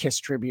sanctioned Kiss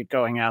tribute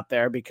going out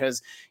there,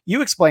 because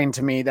you explained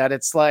to me that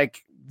it's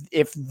like,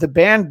 if the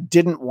band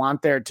didn't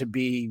want there to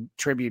be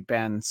tribute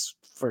bands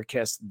for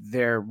Kiss,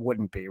 there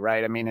wouldn't be,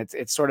 right? I mean,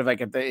 it's sort of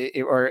like,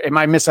 or am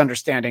I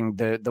misunderstanding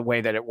the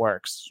way that it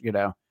works?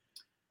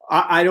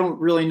 I don't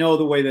really know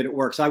the way that it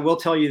works. I will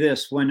tell you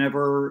this: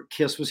 whenever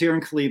Kiss was here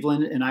in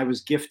Cleveland and I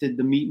was gifted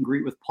the meet and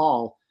greet with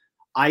Paul,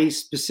 I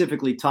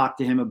specifically talked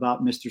to him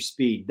about Mr.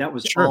 Speed. That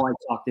was all I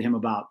talked to him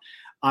about.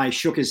 I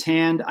shook his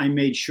hand. I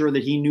made sure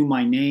that he knew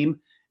my name,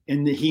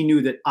 and that he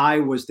knew that I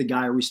was the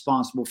guy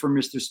responsible for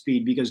Mr.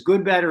 Speed, because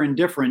good, bad, or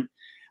indifferent,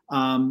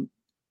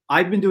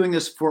 I've been doing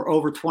this for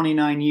over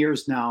 29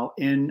 years now,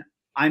 and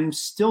I'm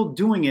still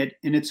doing it,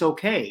 and it's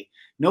okay.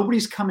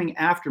 Nobody's coming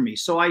after me.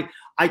 So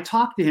I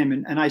talked to him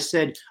and I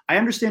said, I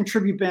understand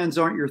tribute bands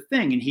aren't your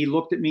thing. And he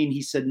looked at me and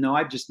he said, no,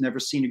 I've just never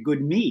seen a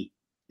good me.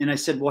 And I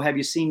said, well, have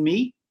you seen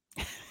me?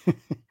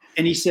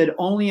 And he said,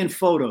 only in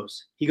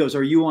photos. He goes,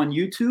 are you on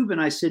YouTube?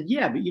 And I said,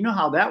 yeah, but you know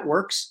how that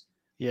works.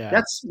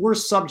 Yeah, We're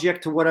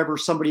subject to whatever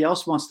somebody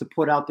else wants to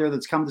put out there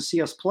that's come to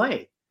see us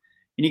play.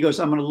 And he goes,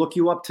 I'm going to look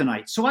you up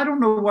tonight. So I don't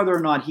know whether or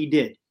not he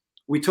did.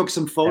 We took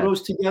some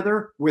photos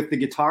together with the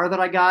guitar that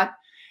I got.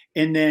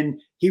 And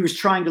then he was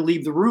trying to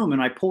leave the room,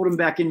 and I pulled him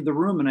back into the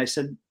room and I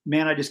said,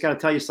 man, I just got to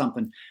tell you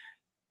something.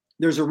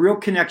 There's a real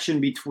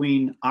connection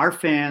between our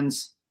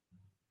fans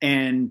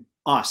and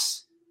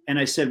us. And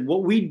I said,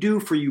 what we do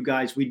for you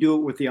guys, we do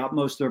it with the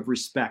utmost of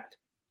respect.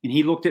 And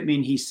he looked at me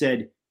and he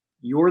said,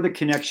 you're the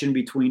connection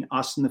between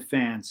us and the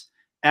fans.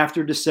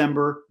 After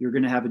December, you're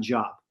going to have a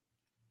job.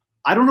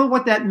 I don't know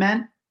what that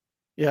meant.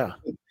 Yeah.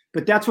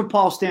 But that's what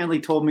Paul Stanley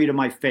told me to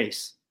my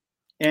face.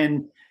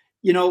 And,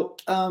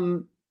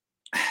 I'm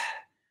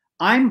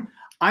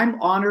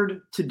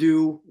honored to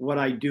do what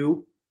I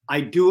do.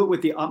 I do it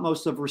with the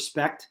utmost of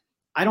respect.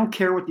 I don't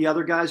care what the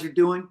other guys are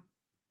doing.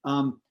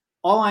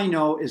 All I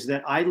know is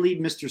that I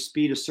lead Mr.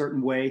 Speed a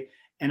certain way.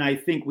 And I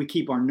think we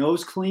keep our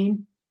nose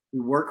clean. We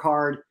work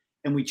hard.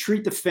 And we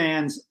treat the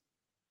fans,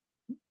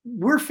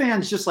 we're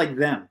fans just like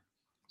them.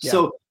 Yeah.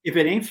 So if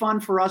it ain't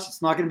fun for us,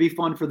 it's not going to be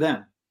fun for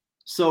them.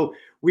 So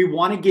we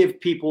want to give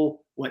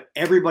people what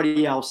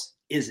everybody else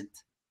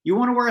isn't. You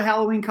want to wear a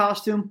Halloween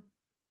costume?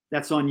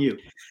 That's on you.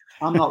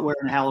 I'm not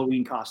wearing a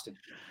Halloween costume.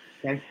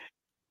 Okay.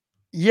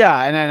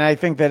 Yeah, and I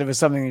think that it was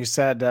something you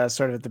said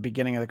sort of at the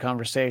beginning of the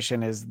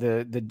conversation, is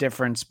the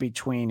difference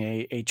between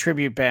a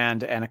tribute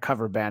band and a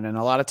cover band. And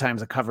a lot of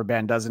times a cover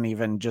band doesn't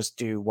even just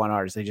do one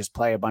artist. They just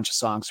play a bunch of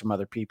songs from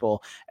other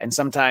people. And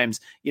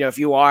sometimes, if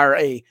you are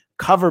a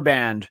cover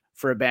band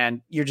for a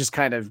band, you're just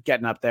kind of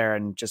getting up there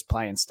and just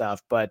playing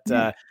stuff. But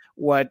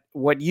what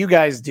you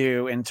guys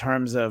do in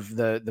terms of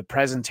the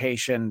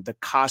presentation, the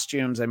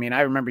costumes, I mean,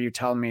 I remember you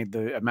telling me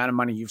the amount of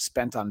money you've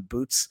spent on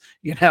boots,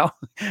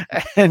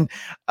 and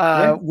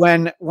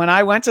when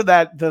I went to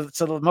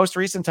the most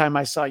recent time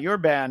I saw your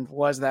band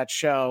was that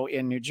show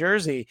in New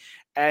Jersey.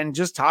 And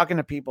just talking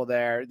to people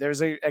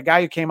there's a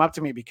guy who came up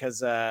to me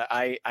because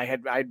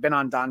I'd been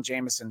on Don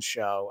Jameson's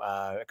show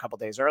a couple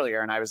days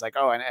earlier, and I was like,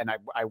 oh, and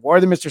I wore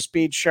the Mr.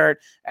 Speed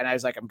shirt, and I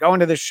was like, I'm going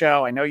to this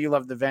show. I know you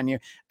love the venue.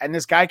 And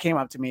this guy came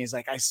up to me. He's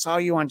like, I saw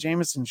you on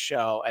Jameson's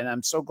show, and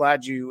I'm so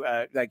glad you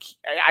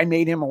I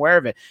made him aware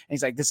of it. And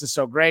he's like, this is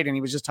so great. And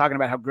he was just talking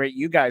about how great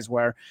you guys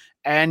were.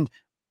 And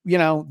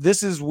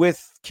this is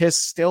with Kiss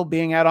still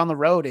being out on the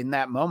road in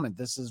that moment.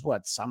 This is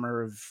what,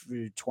 summer of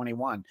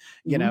 21,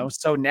 you know?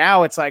 So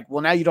now it's like,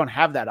 well, now you don't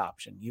have that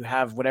option. You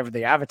have whatever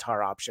the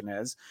avatar option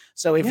is.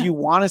 So if you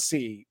want to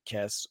see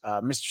Kiss,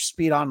 Mr.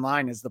 Speed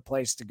Online is the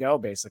place to go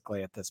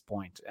basically at this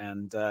point.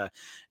 And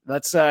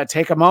let's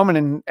take a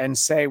moment and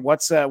say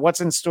what's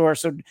in store.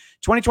 So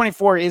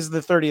 2024 is the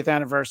 30th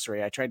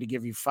anniversary. I tried to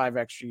give you 5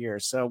 extra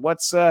years. So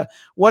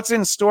what's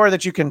in store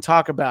that you can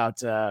talk about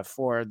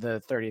for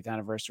the 30th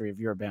anniversary of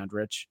your band,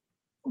 Rich?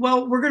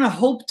 Well, we're going to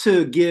hope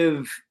to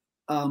give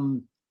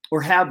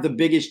or have the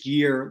biggest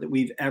year that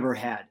we've ever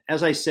had.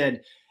 As I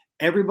said,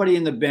 everybody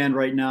in the band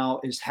right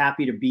now is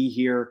happy to be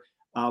here.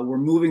 We're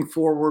moving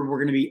forward. We're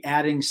going to be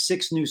adding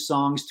 6 new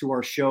songs to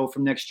our show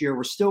from next year.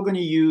 We're still going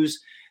to use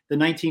the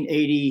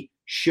 1980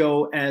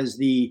 show as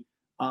the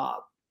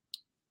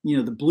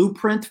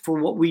blueprint for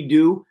what we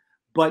do.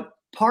 But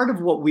part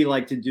of what we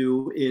like to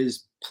do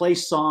is play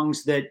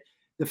songs that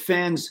the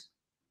fans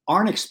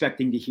aren't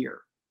expecting to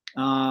hear.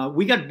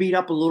 We got beat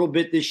up a little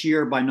bit this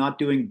year by not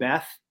doing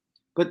Beth,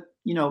 but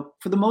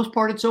for the most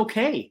part, it's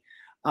okay.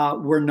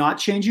 We're not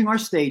changing our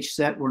stage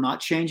set. We're not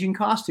changing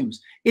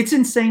costumes. It's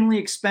insanely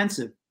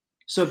expensive.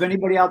 So if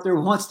anybody out there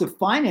wants to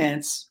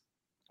finance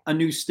a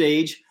new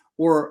stage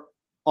or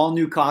all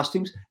new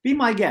costumes, be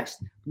my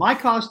guest. My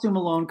costume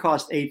alone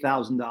cost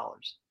 $8,000.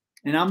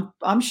 And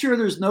I'm sure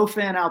there's no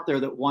fan out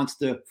there that wants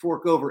to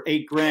fork over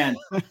 $8,000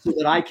 so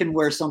that I can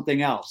wear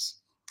something else.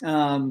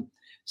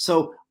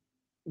 So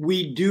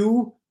we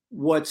do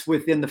what's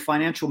within the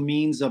financial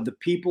means of the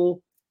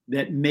people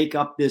that make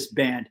up this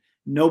band.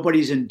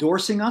 Nobody's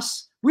endorsing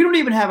us. We don't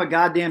even have a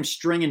goddamn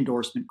string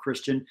endorsement,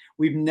 Christian.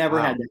 We've never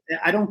had that.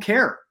 I don't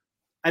care.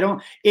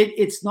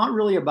 It's not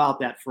really about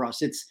that for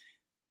us.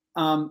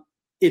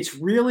 It's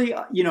really,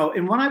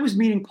 and when I was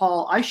meeting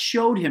Paul, I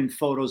showed him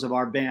photos of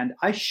our band.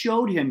 I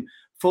showed him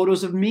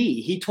photos of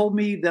me. He told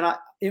me that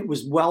it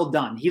was well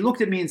done. He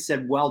looked at me and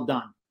said, well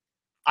done.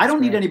 I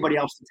don't need anybody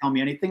else to tell me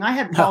anything. I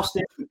had Paul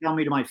Stanley tell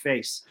me to my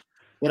face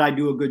that I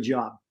do a good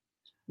job.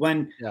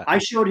 When I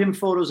showed him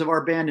photos of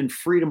our band in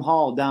Freedom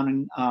Hall down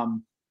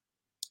in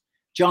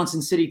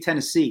Johnson City,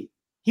 Tennessee,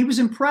 he was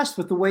impressed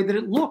with the way that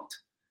it looked,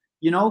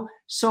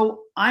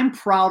 So I'm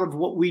proud of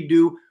what we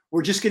do.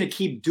 We're just going to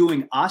keep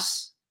doing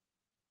us.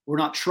 We're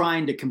not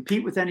trying to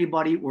compete with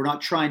anybody. We're not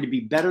trying to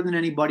be better than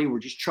anybody. We're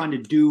just trying to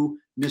do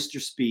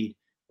Mr. Speed,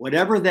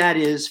 whatever that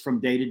is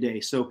from day to day.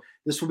 So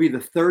this will be the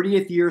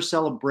 30th year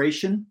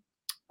celebration.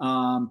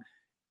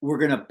 We're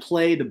going to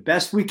play the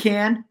best we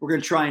can. We're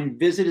going to try and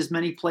visit as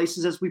many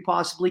places as we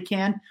possibly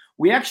can.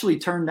 We actually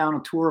turned down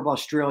a tour of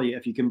Australia,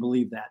 if you can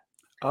believe that.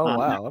 Oh,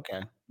 wow.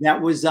 Okay.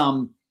 That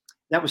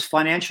was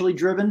financially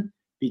driven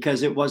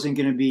because it wasn't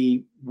going to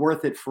be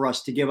worth it for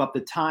us to give up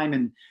the time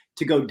and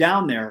to go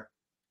down there.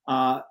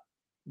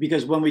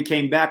 Because when we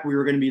came back, we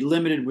were going to be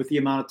limited with the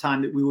amount of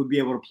time that we would be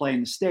able to play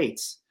in the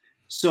States.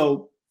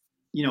 So,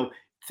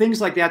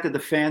 things like that the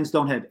fans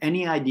don't have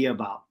any idea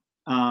about.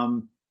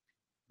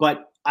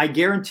 But I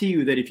guarantee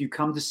you that if you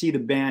come to see the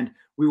band,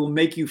 we will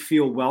make you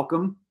feel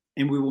welcome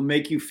and we will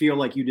make you feel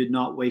like you did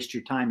not waste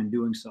your time in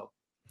doing so.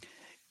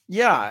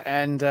 Yeah,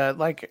 and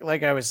like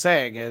I was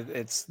saying,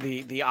 it's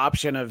the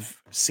option of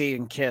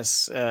seeing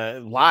Kiss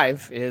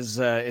live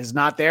is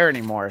not there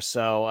anymore.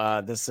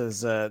 So this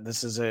is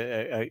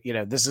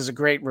a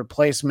great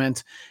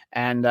replacement,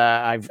 and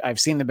I've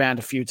seen the band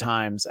a few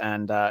times,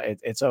 and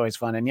it's always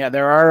fun. And yeah,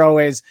 there are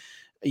always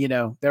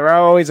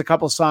a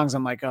couple songs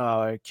I'm like,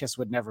 oh, Kiss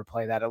would never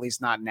play that, at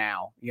least not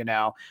now,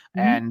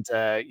 and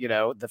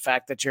the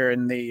fact that you're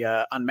in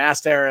the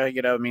Unmasked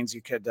era, means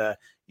you could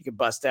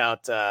bust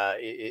out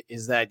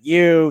Is That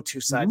You,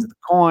 Two Sides of the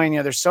Coin.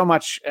 There's so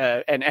much,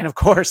 and of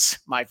course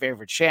my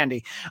favorite,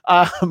 Shandy.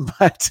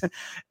 But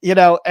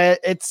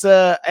it's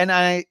and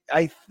I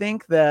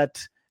think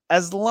that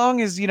as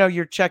long as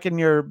you're checking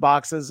your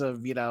boxes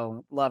of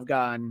Love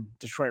Gun,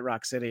 Detroit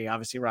Rock City,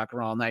 obviously Rock and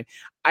Roll All Night,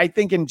 I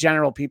think in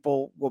general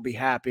people will be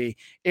happy.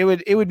 It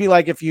would be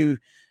like if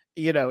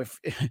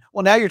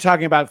well, now you're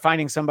talking about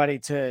finding somebody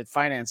to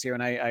finance you,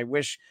 and I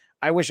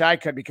wish I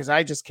could, because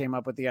I just came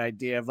up with the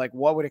idea of like,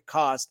 what would it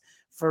cost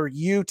for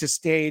you to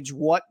stage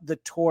what the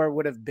tour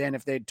would have been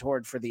if they'd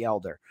toured for The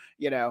Elder?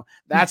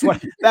 That's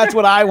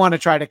what I want to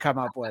try to come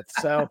up with.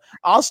 So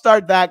I'll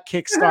start that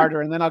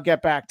Kickstarter and then I'll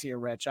get back to you,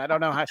 Rich. I don't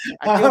know how.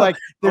 I feel like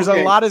there's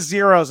a lot of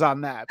zeros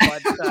on that,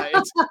 but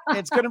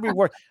it's going to be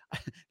worth.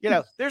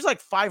 There's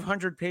like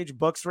 500-page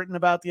books written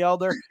about The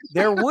Elder.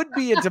 There would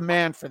be a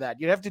demand for that.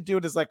 You'd have to do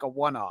it as like a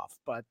one-off,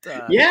 but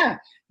yeah.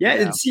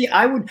 And see,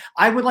 I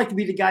would like to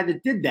be the guy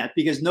that did that,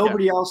 because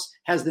nobody else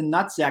has the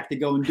nutsack to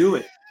go and do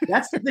it.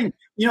 That's the thing.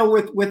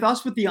 With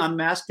us, with the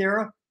Unmasked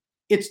era,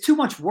 it's too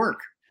much work.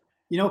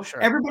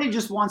 Sure. Everybody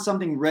just wants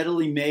something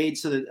readily made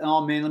so that,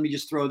 oh man, let me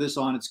just throw this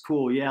on. It's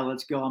cool. Yeah,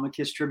 let's go. I'm a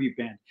Kiss tribute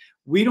band.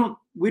 We don't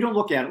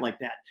look at it like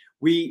that.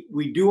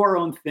 We do our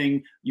own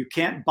thing. You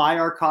can't buy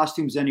our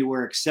costumes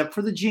anywhere except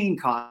for the Gene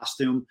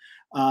costume.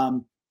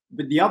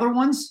 But the other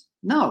ones,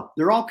 no,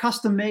 they're all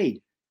custom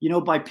made,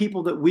 by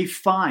people that we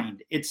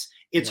find. It's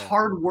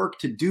hard work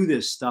to do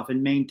this stuff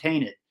and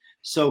maintain it.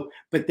 So,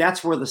 but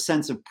that's where the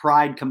sense of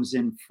pride comes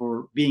in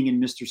for being in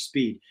Mr.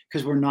 Speed,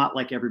 because we're not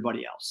like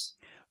everybody else.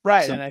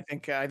 Right. So, And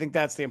I think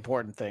that's the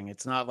important thing.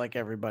 It's not like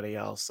everybody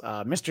else.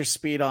 Mr.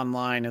 Speed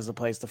Online is a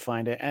place to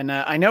find it. And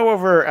I know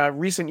over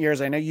recent years,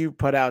 I know you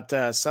put out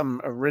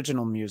some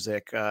original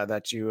music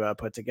that you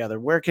put together.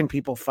 Where can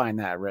people find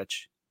that,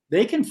 Rich?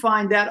 they can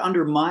find that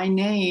under my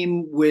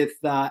name with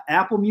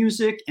Apple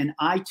Music and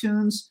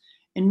iTunes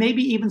and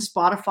maybe even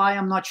Spotify.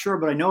 I'm not sure,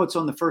 but I know it's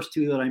on the first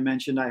two that I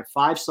mentioned. I have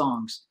 5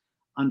 songs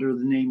under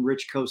the name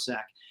Rich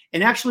Kosak.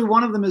 And actually,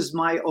 one of them is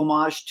my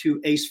homage to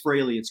Ace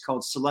Frehley. It's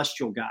called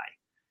Celestial Guy.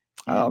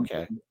 Oh,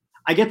 okay.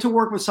 I get to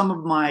work with some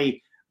of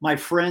my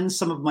friends,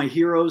 some of my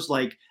heroes,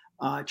 like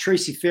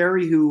Tracy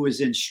Ferry, who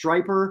was in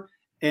Stryper,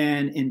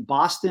 and in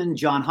Boston,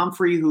 John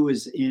Humphrey, who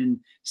is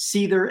in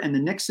Seether and the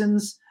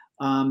Nixons.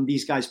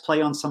 These guys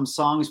play on some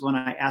songs when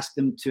I ask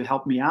them to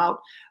help me out.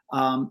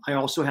 I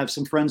also have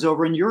some friends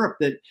over in Europe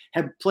that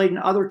have played in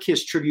other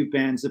Kiss tribute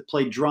bands that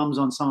play drums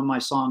on some of my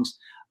songs.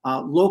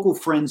 Local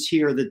friends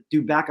here that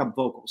do backup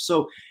vocals.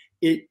 So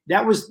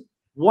that was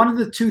one of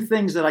the 2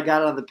 things that I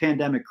got out of the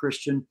pandemic,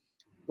 Christian,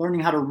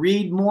 learning how to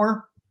read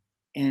more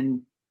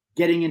and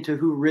getting into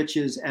who Rich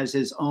is as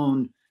his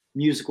own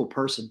musical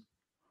person,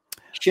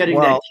 shedding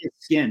that Kiss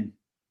skin.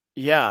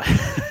 Yeah.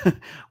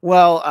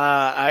 Well,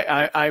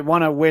 I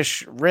want to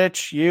wish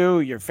Rich, you,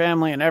 your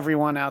family, and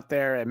everyone out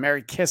there a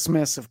Merry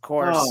Kissmas, of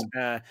course.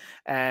 Oh.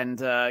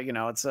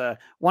 It's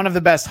one of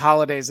the best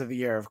holidays of the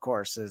year, of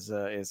course, is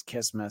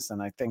Kissmas.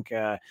 And I think,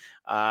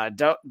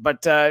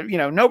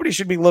 nobody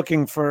should be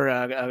looking for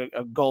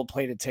a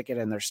gold-plated ticket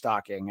in their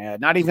stocking.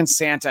 Not even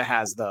Santa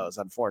has those,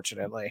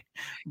 unfortunately.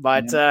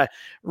 But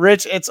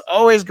Rich, it's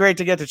always great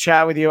to get to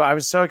chat with you. I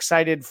was so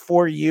excited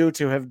for you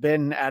to have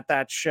been at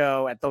that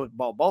show, at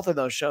both of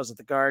those shows at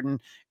the Garden.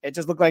 It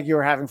just looked like you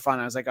were having fun.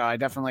 I was like,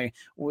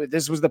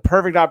 this was the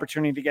perfect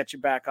opportunity to get you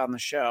back on the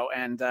show.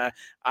 And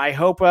I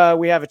hope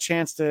we have a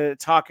chance to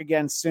talk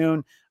again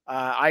soon.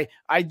 I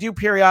do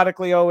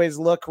periodically always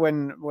look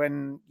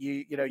when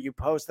you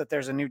post that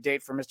there's a new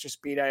date for Mr.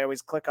 Speed. I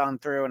always click on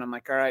through and I'm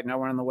like, all right, no,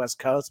 we're on the West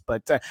Coast,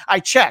 but I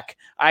check.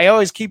 I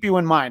always keep you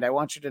in mind. I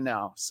want you to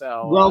know.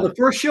 So, well, the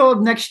first show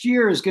of next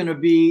year is going to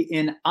be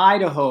in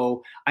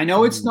Idaho. I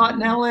know it's not in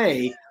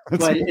LA,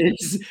 but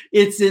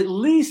it's at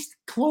least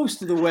close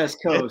to the West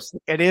Coast.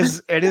 It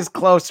is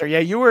closer. Yeah,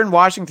 you were in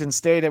Washington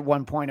State at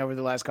one point over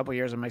the last couple of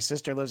years, and my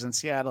sister lives in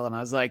Seattle, and I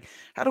was like,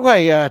 how do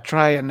I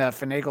try and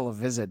finagle a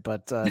visit?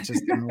 But it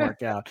just didn't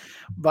work out.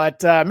 But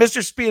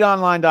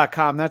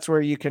MrSpeedOnline.com, that's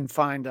where you can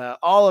find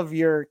all of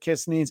your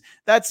Kiss needs.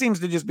 That seems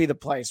to just be the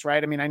place,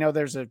 right? I mean, I know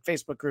there's a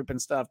Facebook group and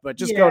stuff, but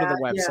just go to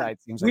the website.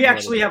 Yeah. We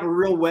actually have a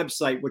real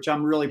website, which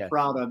I'm really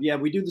proud of. Yeah,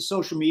 we do the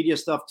social media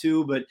stuff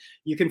too, but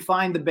you can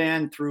find the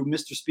band through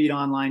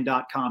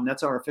MrSpeedOnline.com.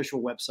 That's our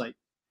official website.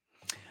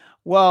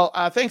 Well,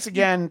 thanks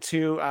again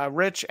to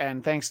Rich,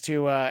 and thanks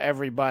to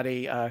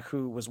everybody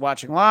who was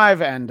watching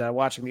live and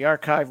watching the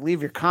archive.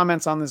 Leave your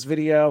comments on this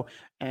video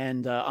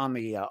and on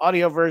the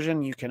audio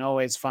version. You can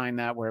always find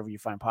that wherever you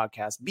find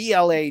podcasts,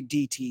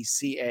 Bladtcast.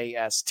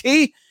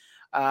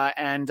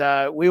 And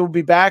we will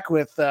be back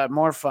with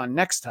more fun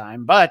next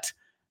time, but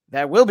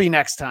that will be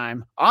next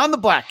time on the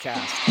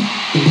Bladtcast.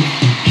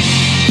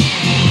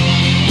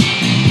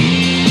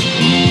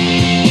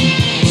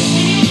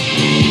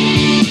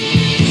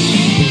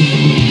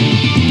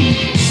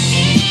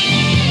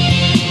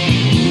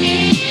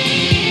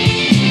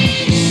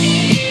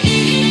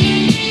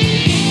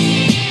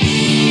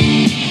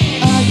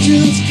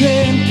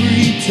 Can't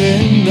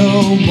pretend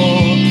no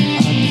more.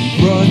 I'm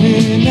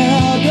running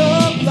out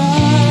of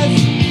life.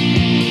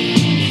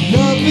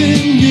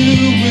 Loving you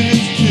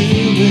is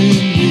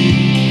killing me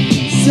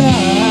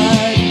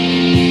inside.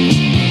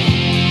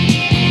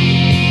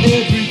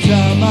 Every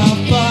time I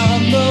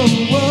find the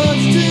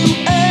words to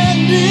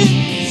end it,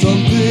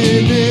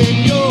 something in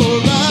your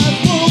eyes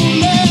won't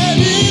let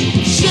it.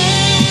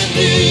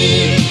 Shandy,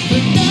 the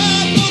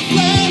night will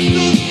last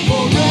us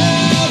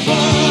forever.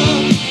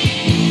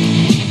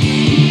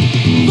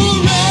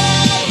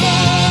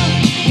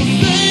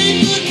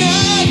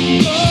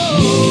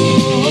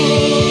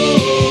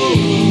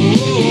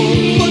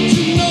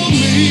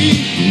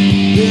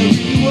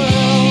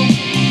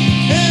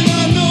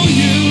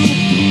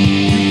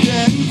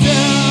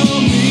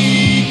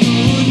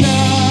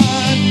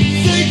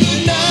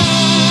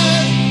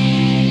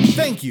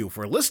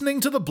 For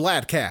listening to the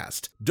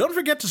Bladtcast. Don't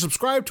forget to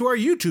subscribe to our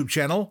YouTube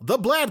channel, The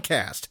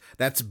Bladtcast.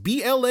 That's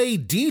Bladtcast.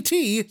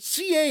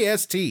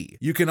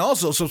 You can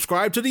also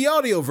subscribe to the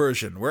audio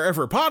version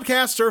wherever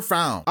podcasts are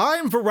found.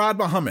 I'm Farad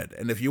Muhammad,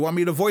 and if you want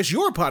me to voice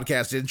your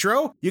podcast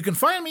intro, you can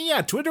find me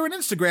at Twitter and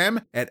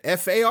Instagram at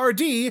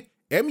FARDMUHAMMAD.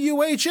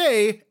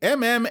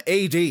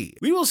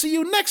 We will see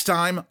you next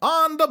time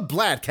on the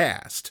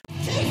Bladtcast.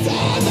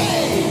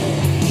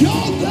 Your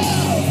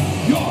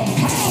love, your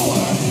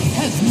power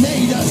has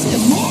made us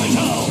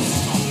immortal.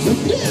 The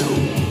new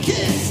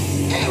Kiss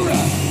era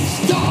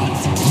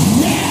starts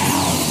now.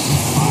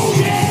 Oh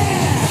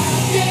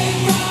yeah! Give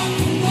rock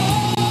and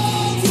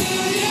roll to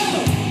you.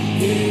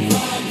 Give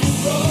rock and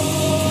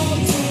roll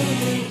to you.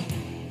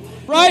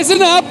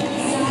 Rising up,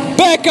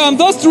 back on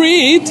the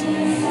street.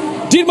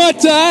 Did my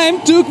time,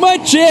 took my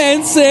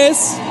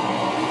chances.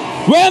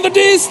 When the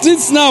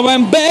distance, now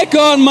I'm back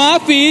on my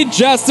feet.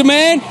 Just a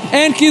man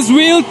and his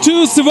will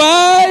to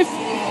survive.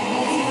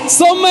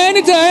 So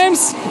many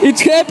times it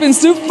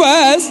happens too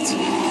fast.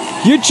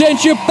 You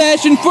change your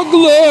passion for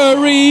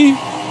glory.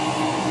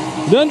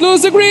 Don't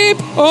lose a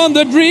grip on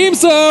the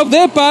dreams of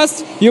the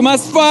past. You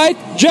must fight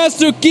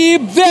just to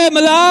keep them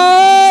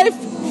alive.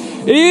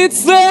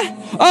 It's the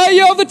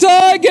eye of the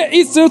tiger,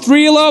 it's the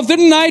thrill of the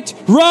night.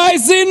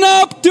 Rising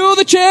up to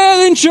the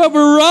challenge of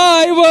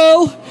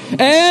arrival.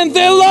 And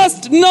they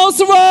lost, no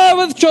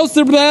survivor.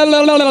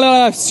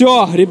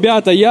 Все,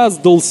 ребята, я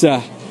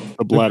сдулся.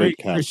 The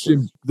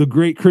Bladtcast. The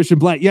great Christian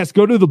Blatt. Yes,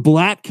 go to the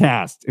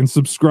Bladtcast and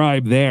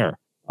subscribe there.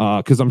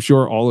 Because I'm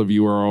sure all of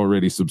you are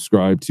already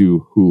subscribed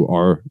to who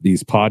are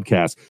these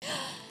podcasts.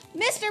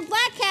 Mr.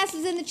 Bladtcast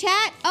is in the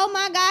chat. Oh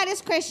my God,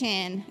 it's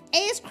Christian.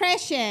 It's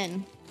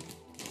Christian.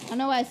 I don't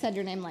know why I said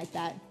your name like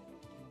that.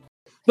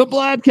 The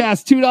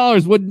Bladtcast,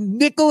 $2. Was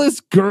Nicholas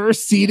Gurr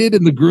seated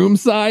in the groom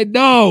side?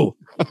 No.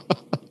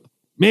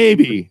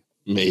 Maybe.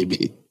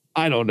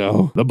 I don't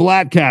know. The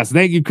Bladtcast.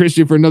 Thank you,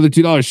 Christian, for another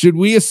 $2. Should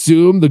we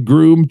assume the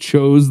groom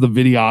chose the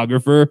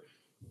videographer?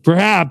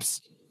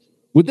 Perhaps.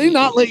 Would they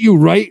not let you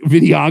write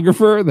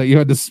videographer, that you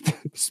had to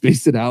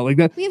space it out like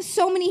that? We have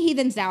so many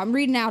heathens now. I'm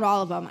reading out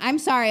all of them. I'm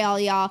sorry, all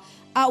y'all.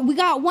 We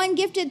got one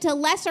gifted to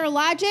Lesser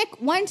Logic,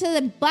 one to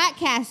the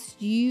Bladtcast.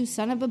 You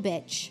son of a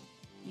bitch.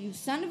 You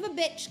son of a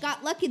bitch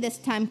got lucky this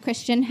time,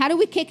 Christian. How do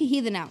we kick a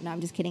heathen out? No, I'm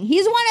just kidding.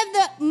 He's one of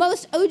the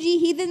most OG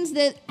heathens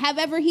that have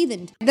ever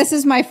heathened. This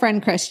is my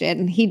friend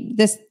Christian.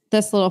 This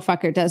little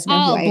fucker does know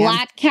who I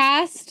am.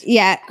 Bladtcast?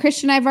 Yeah,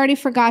 Christian, I've already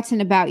forgotten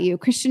about you.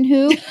 Christian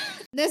who?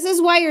 This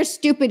is why you're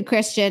stupid,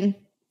 Christian.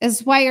 This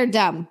is why you're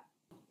dumb.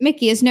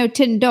 Mickey is no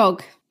tin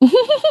dog.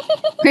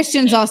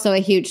 Christian's also a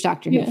huge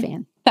Doctor Who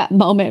fan. That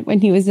moment when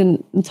he was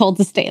told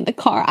to stay in the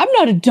car. I'm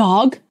not a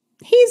dog.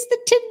 He's the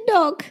tin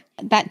dog.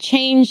 That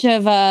change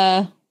of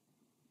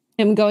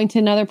him going to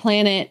another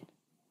planet,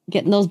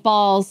 getting those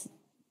balls.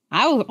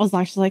 I was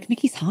actually like,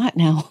 Mickey's hot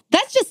now.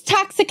 That's just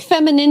toxic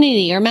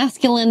femininity or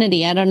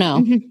masculinity. I don't know.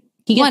 Mm-hmm.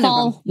 He gets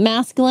all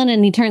masculine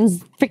and he turns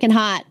freaking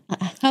hot.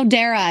 How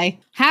dare I?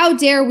 How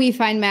dare we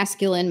find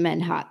masculine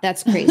men hot?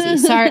 That's crazy.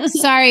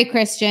 Sorry,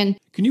 Christian.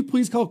 Can you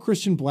please call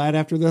Christian Blatt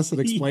after this and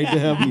explain to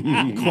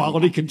him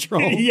quality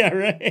control? Yeah,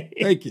 right.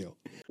 Thank you.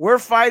 We're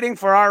fighting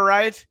for our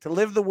right to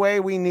live the way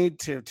we need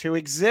to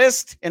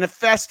exist in a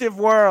festive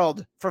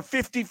world for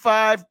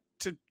 55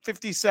 to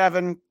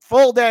 57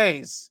 full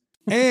days.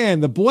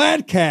 And the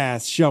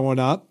Bladtcast showing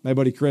up, my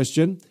buddy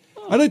Christian.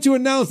 I'd like to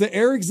announce that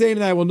Eric Zane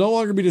and I will no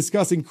longer be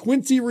discussing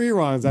Quincy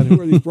reruns on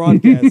Who Are These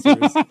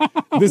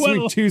Broadcasters this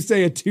week,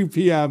 Tuesday at 2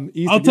 p.m.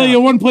 Eastern. I'll tell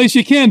you one place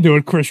you can do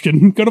it,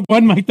 Christian. Go to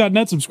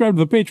blindmike.net, subscribe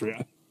to the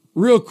Patreon.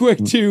 Real quick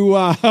to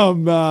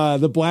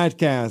the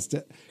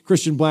Bladtcast.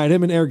 Christian Blatt,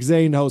 him and Eric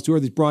Zane host Who Are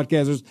These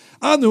Broadcasters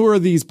on the Who Are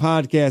These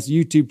Podcast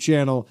YouTube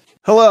channel.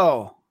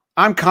 Hello,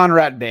 I'm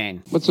Conrad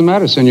Bain. What's the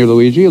matter, Senor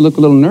Luigi? You look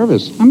a little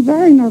nervous. I'm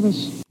very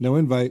nervous. No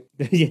invite.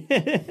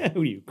 Yeah, who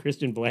are you,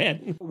 Christian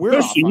Blatt?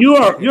 Christian,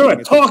 you're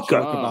a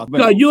talker.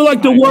 God, you're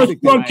like the worst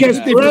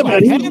broadcast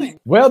ever.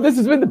 Well, this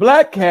has been the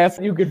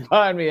Bladtcast. You can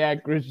find me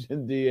at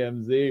Christian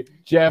DMZ.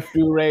 Jeff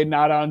Duray,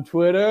 not on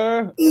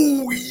Twitter.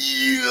 Oh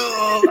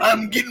yeah,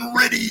 I'm getting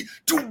ready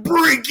to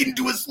break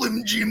into a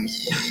Slim Jim.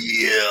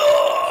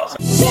 Yeah.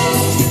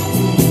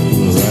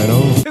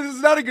 This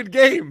is not a good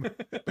game.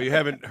 But you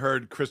haven't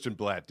heard Christian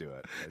Blatt do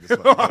it.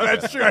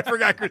 That's true. I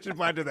forgot Christian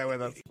Blatt did that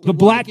with us. The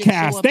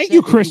Bladtcast. Thank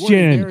you,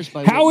 Christian.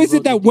 How is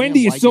it that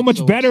Wendy is so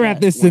much better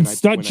at this than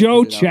Stunt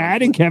Joe,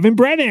 Chad, and Kevin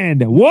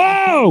Brennan?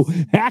 Whoa!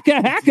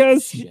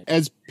 Hackers.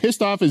 As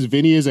pissed off as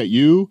Vinny is at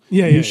you,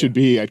 you should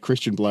be at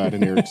Christian Blatt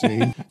and Eric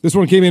Zane. This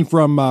one came in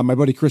from my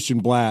buddy Christian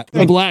Blatt.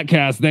 The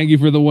Bladtcast. Thank you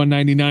for the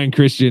 $1.99,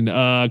 Christian.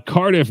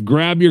 Cardiff,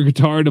 grab your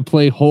guitar to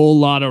play Whole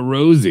Lotta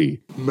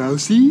Rosie.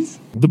 Mousies?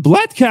 The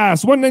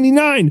Bladtcast,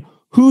 $1.99.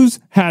 Who's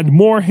had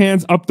more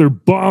hands up their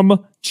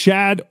bum,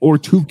 Chad or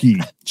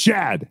Tukey?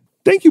 Chad.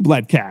 Thank you,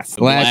 Bladtcast.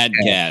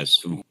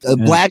 Bladtcast. The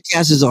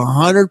Bladtcast is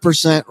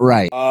 100%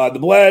 right. The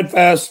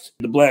Bladtcast.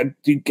 The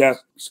Bladtcast.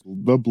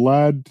 The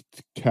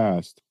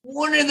Bladtcast.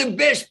 One of the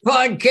best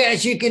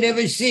podcasts you can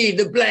ever see,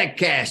 the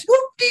Bladtcast.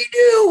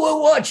 Whoop-de-doo,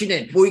 we're watching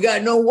it. We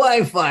got no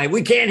Wi-Fi.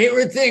 We can't hear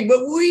a thing, but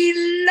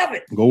we love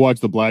it. Go watch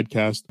the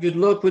Bladtcast. Good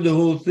luck with the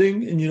whole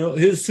thing. And,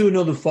 here's to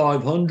another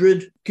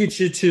 500. Get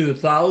you to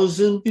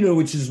 1,000,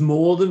 which is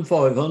more than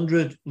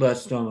 500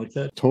 last time I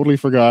checked. Totally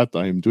forgot.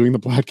 I am doing the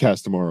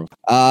Bladtcast tomorrow.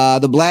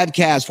 The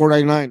Bladtcast,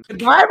 $4.99.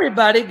 Goodbye,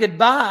 everybody.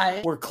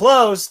 Goodbye. We're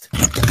closed.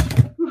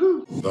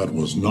 That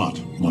was not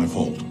my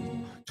fault.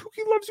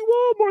 Tukey loves you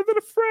all more than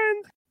a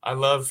friend. I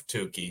love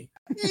Tukey.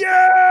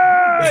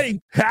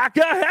 Yay!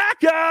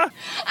 Hacka!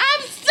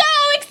 I'm so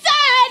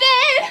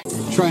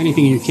excited! Try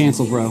anything and you're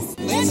canceled, bro.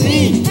 That's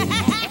me!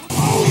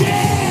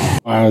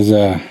 I was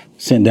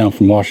sent down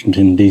from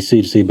Washington,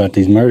 D.C. to see about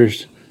these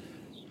murders.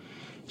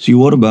 See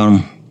what about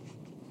them?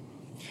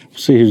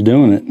 See who's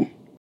doing it.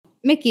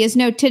 Mickey is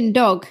no tin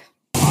dog.